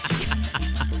hands.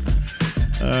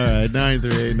 All right,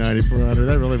 938-9400.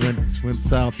 That really went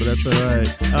south, but that's all right.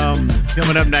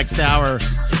 Coming up next hour,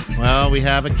 well, we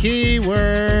have a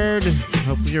keyword.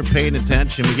 Hopefully you're paying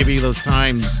attention. We give you those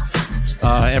times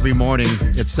every morning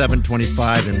at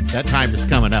 7:25, and that time is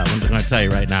coming up. I'm just going to tell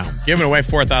you right now. Giving away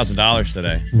 $4,000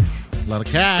 today. A lot of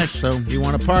cash, so if you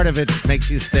want a part of it, make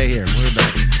sure you stay here. We're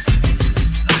back.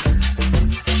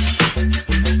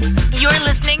 You're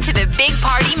listening to the Big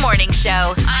Party Morning Show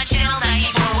on Channel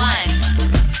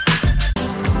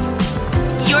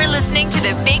 94.1. You're listening to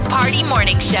the Big Party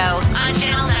Morning Show on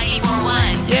Channel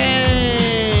 94.1.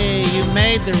 Yay! You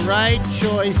made the right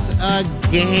choice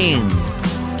again.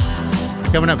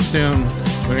 Coming up soon,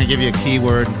 we're going to give you a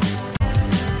keyword.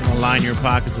 We're going to line your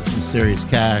pockets with some serious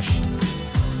cash.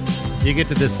 You get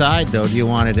to decide, though. Do you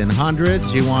want it in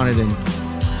hundreds? Do you want it in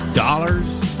dollars?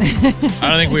 I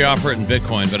don't think we offer it in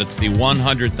Bitcoin, but it's the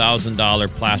 $100,000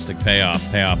 plastic payoff.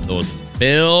 Pay off those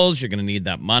bills. You're going to need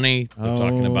that money. We're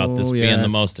talking about this being the yes.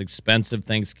 most expensive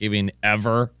Thanksgiving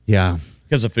ever. Yeah.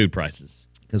 Because of food prices.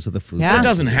 Because of the food. Yeah. It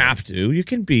doesn't have to. You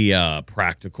can be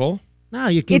practical. No,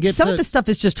 you can get Some of the stuff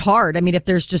is just hard. I mean, if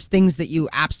there's just things that you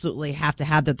absolutely have to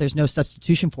have that there's no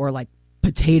substitution for, like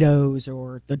potatoes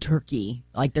or the turkey,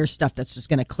 like there's stuff that's just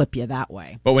going to clip you that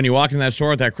way. But when you walk in that store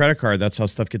with that credit card, that's how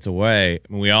stuff gets away.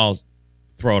 I mean, we all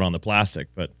throw it on the plastic,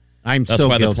 but I'm that's so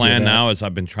why the guilty plan of that. now is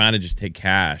I've been trying to just take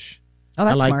cash. Oh,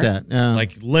 that's I like smart. that. Yeah.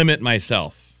 Like limit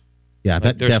myself. Yeah, Like,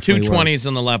 that there's two definitely 20s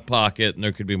in the left pocket, and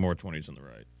there could be more 20s in the right.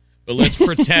 But let's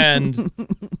pretend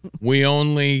we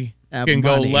only Have can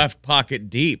money. go left pocket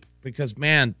deep because,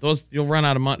 man, those you'll run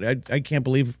out of money. I can't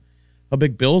believe how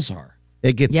big bills are.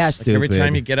 It gets Yes. Like stupid. every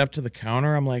time you get up to the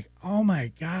counter, I'm like, oh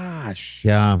my gosh.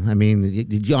 Yeah, I mean,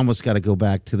 you almost got to go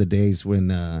back to the days when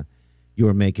you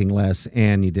were making less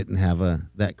and you didn't have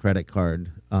that credit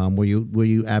card, where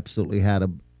you absolutely had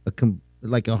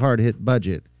a hard hit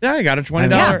budget. Yeah, I got a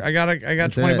 $20. Yeah. I got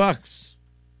That's $20. it.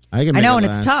 I know, and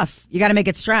it's tough. You got to make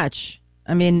it stretch.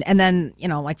 I mean, and then,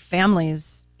 like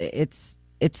families, it's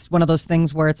one of those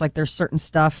things where it's like there's certain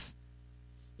stuff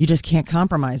you just can't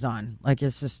compromise on. Like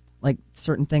it's just like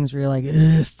certain things where you're like,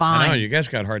 ugh, fine. I know you guys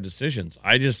got hard decisions.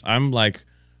 I'm like,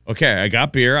 Okay, I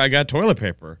got beer. I got toilet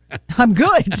paper. I'm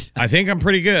good. I think I'm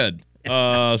pretty good.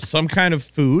 Some kind of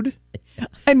food.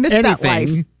 I miss that life.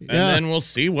 And then we'll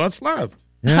see what's left.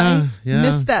 Yeah,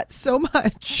 Miss that so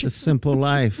much. A simple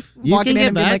life. You Walking can in get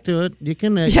and being back like, to it. You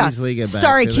can easily get back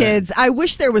Sorry, to kids. that. I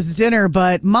wish there was dinner,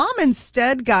 but Mom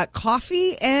instead got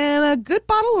coffee and a good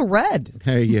bottle of red.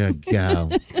 There you go.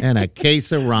 And a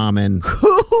case of ramen.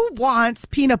 Who wants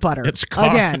peanut butter? It's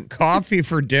again. coffee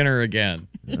for dinner again.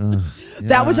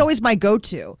 That was always my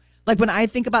go-to. Like when I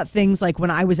think about things like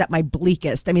when I was at my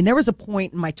bleakest, I mean, there was a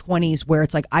point in my 20s where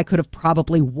it's like I could have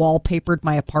probably wallpapered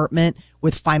my apartment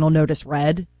with Final Notice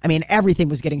red. I mean, everything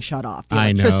was getting shut off. The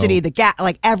I know. electricity, the gas,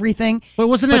 like everything. But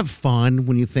wasn't that fun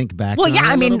when you think back Well, on yeah, it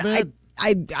a I mean, little bit?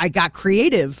 I got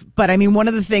creative, but I mean, one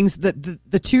of the things that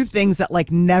the two things that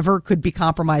like never could be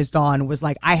compromised on was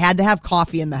like I had to have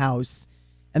coffee in the house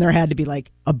and there had to be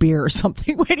like a beer or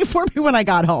something waiting for me when I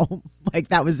got home. Like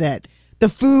that was it. The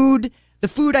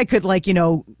food I could like,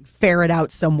 ferret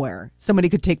out somewhere. Somebody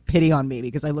could take pity on me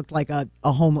because I looked like a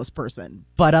homeless person.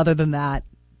 But other than that,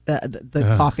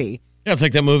 the coffee. Yeah, it's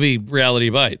like that movie Reality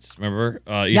Bites. Remember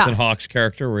Ethan Hawke's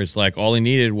character where he's like, all he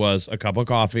needed was a cup of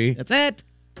coffee. That's it.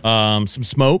 Some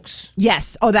smokes.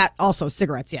 Yes. Oh, that also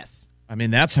cigarettes. Yes. I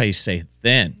mean, that's how you stay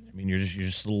thin. I mean, you're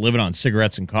just living on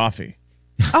cigarettes and coffee.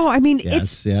 Oh, I mean,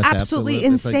 Yes, it's absolutely absolutely.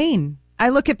 It's like- insane. I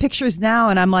look at pictures now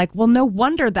and I'm like, well, no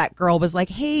wonder that girl was like,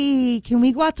 hey, can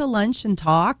we go out to lunch and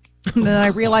talk? And then I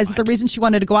realized that the reason she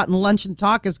wanted to go out and lunch and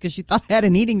talk is because she thought I had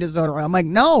an eating disorder. I'm like,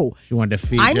 no. She wanted to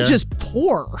feed I'm you. just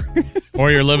poor.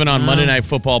 Or you're living on Monday Night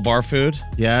Football bar food.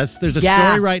 Yes, there's a Yeah.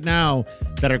 story right now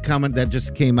that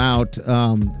just came out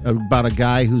about a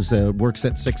guy who's works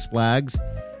at Six Flags,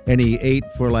 and he ate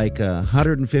for like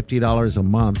 $150 a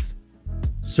month,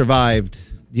 survived,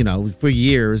 for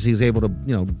years. He was able to,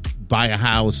 buy a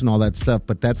house and all that stuff,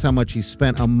 but that's how much he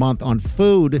spent a month on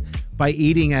food by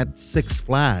eating at Six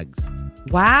Flags.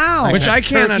 Wow. Like Which a I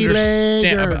can't turkey leg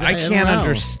understand. or- I I don't can't know.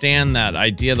 understand that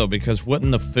idea though, because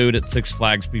wouldn't the food at Six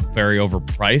Flags be very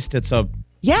overpriced?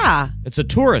 Yeah. It's a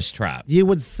tourist trap. You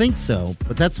would think so,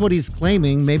 but that's what he's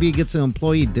claiming. Maybe he gets an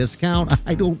employee discount.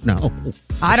 I don't know.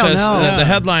 I don't Says, know. The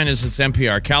headline is it's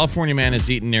NPR. California man has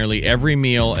eaten nearly every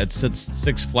meal at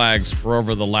Six Flags for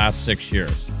over the last 6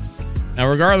 years. Now,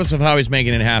 regardless of how he's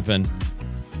making it happen,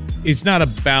 it's not a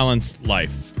balanced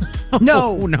life.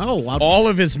 No. No. All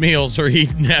of his meals are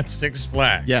eaten at Six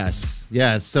Flags.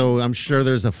 Yes. So I'm sure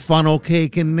there's a funnel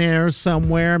cake in there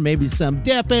somewhere. Maybe some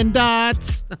Dippin'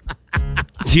 Dots.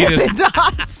 He just,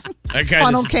 Dots. that guy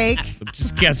Funnel just- cake. I'm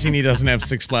just guessing he doesn't have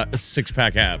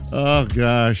six-pack abs. Oh,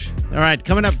 gosh. All right,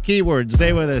 coming up, keywords.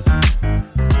 Stay with us.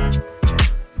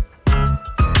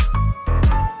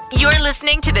 You're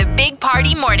listening to the Big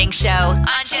Party Morning Show on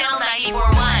Channel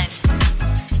 94.1.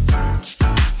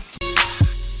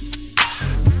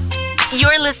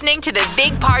 You're listening to the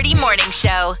Big Party Morning Show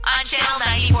on Channel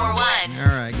 94.1. All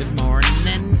right, good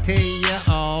morning to you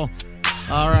all.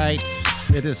 All right,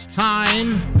 it is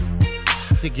time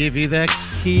to give you the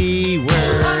keyword.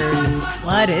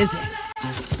 What is it?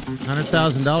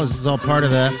 $100,000 is all part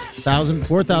of that.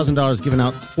 $4,000 given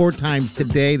out 4 times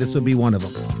today. This will be one of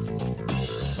them.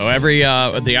 So every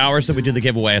the hours that we do the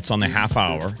giveaway, it's on the half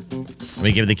hour. And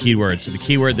we give the keyword. So the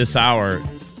keyword this hour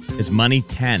is money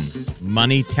 10.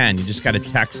 Money 10. You just got to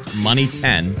text money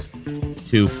 10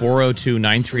 to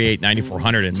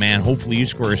 402-938-9400. And man, hopefully you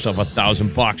score yourself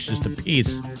 $1,000, just a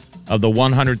piece of the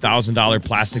 $100,000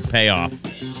 plastic payoff.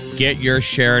 Get your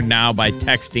share now by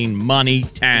texting money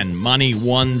 10. Money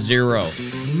 10.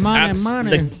 That's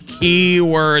the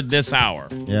keyword this hour.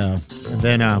 Yeah. And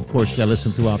then, of course, you got to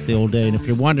listen throughout the whole day. And if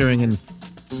you're wondering and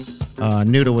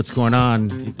new to what's going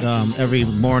on, every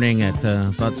morning at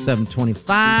about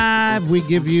 7:25, we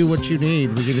give you what you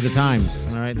need. We give you the times.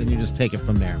 All right? Then you just take it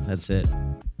from there. That's it.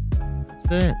 That's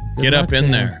it. Good Get luck up in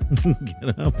to there. you.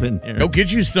 Get up in there. Go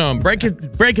get you some. Break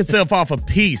itself off a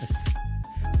piece.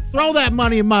 Throw that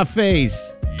money in my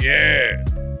face. Yeah.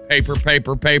 Paper.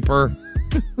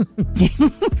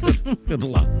 Good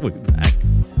luck. We'll be back.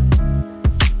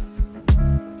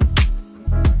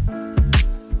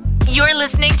 You're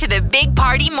listening to the Big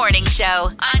Party Morning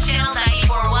Show on Channel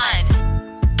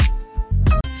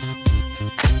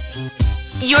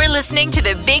 94.1. You're listening to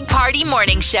the Big Party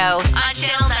Morning Show on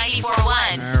Channel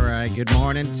 94.1. All right. Good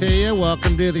morning to you.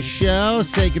 Welcome to the show.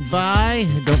 Say goodbye.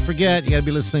 Don't forget, you got to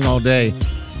be listening all day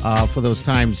for those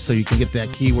times so you can get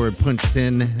that keyword punched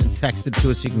in and texted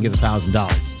to us so you can get $1,000.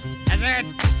 That's it.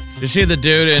 You see the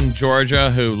dude in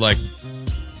Georgia who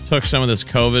took some of this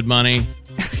COVID money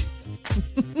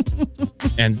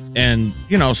and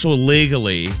so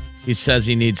legally he says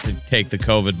he needs to take the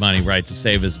COVID money, right, to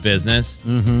save his business.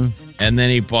 Mm-hmm. And then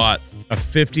he bought a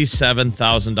 $57,000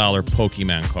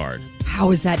 Pokemon card.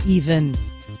 How is that even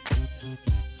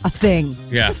a thing?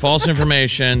 Yeah, false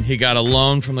information. He got a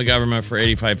loan from the government for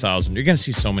 $85,000. You're going to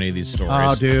see so many of these stories.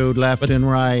 Oh, dude, left and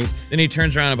right. Then he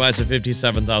turns around and buys a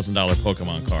 $57,000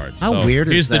 Pokemon card. How weird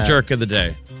is that? He's the jerk of the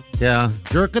day. Yeah,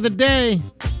 jerk of the day.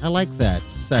 I like that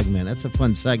segment. That's a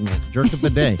fun segment. Jerk of the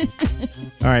day.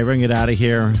 All right, bring it out of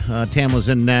here. Tamla's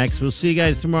in next. We'll see you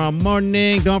guys tomorrow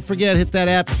morning. Don't forget, hit that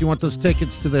app if you want those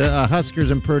tickets to the Huskers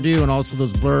in Purdue and also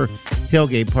those Blur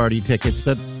tailgate party tickets.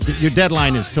 Your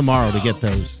deadline is tomorrow to get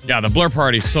those. Yeah, the Blur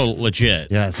party is so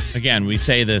legit. Yes. Again, we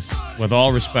say this with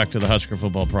all respect to the Husker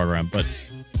football program, but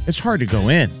it's hard to go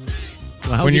in.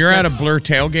 Well, when you're at a Blur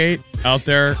tailgate out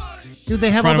there, dude,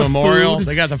 they have all the Memorial. Food.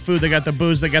 They got the food, they got the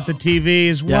booze, they got the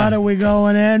TVs. Yeah. What are we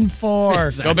going in for?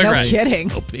 Exactly. Go Big Red. No kidding.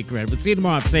 Go Big Red. But see you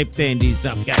tomorrow. Have a safe day and do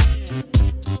yourself, guys.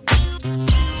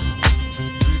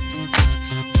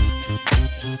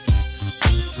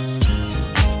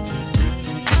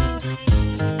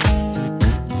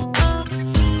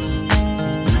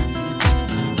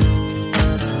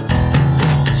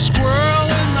 Squirrel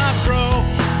in my fro,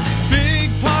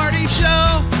 big party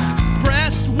show.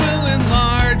 Breast will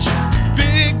enlarge,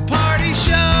 big party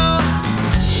show.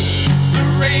 The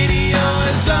radio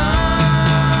is on.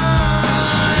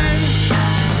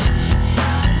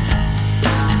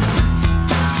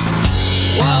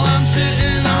 While I'm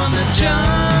sitting on the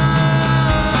john.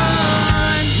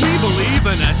 We believe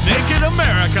in a naked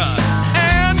America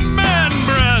and man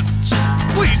breasts.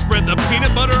 Please spread the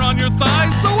peanut butter on your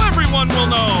thighs so everyone will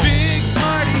know. Big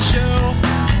party show.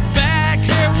 Back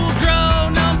hair will grow.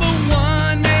 Number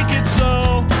one, make it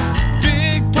so.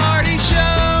 Big party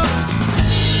show.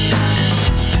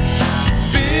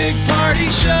 Big party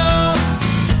show.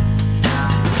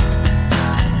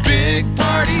 Big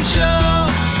party show.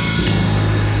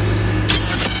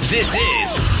 This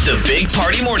is the Big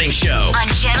Party Morning Show On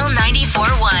Channel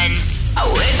 94.1. I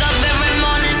wake up every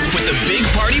morning. with the Big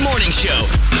Party Morning Show.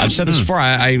 I've said this before.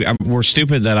 We're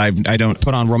stupid that I don't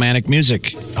put on romantic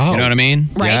music. Oh. You know what I mean?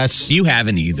 Right. Yes. You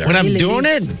haven't either. When I'm doing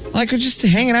it? Like just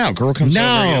hanging out. Girl comes over.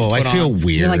 No, I feel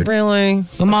weird. You're like, really?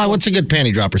 Come on, what's a good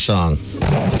panty dropper song?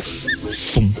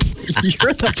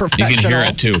 You're the professional. You can hear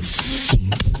it too.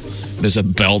 There's a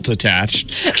belt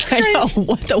attached. I know.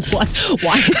 What?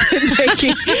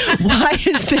 Why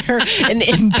is there an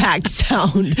impact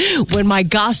sound when my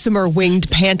gossamer winged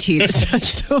panties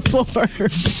touch the floor?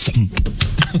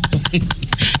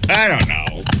 I don't know.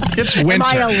 It's winter. Am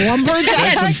I a lumberjack?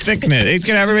 There's some thickness.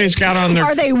 Everybody's got on their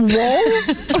Are they wool?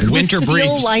 winter with steel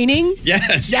briefs. lining?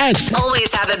 Yes.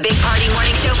 Always have a Big Party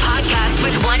Morning Show podcast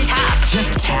with one tap.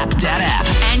 Just tap that app.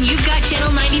 And you've got Channel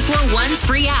 94.1's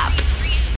free app.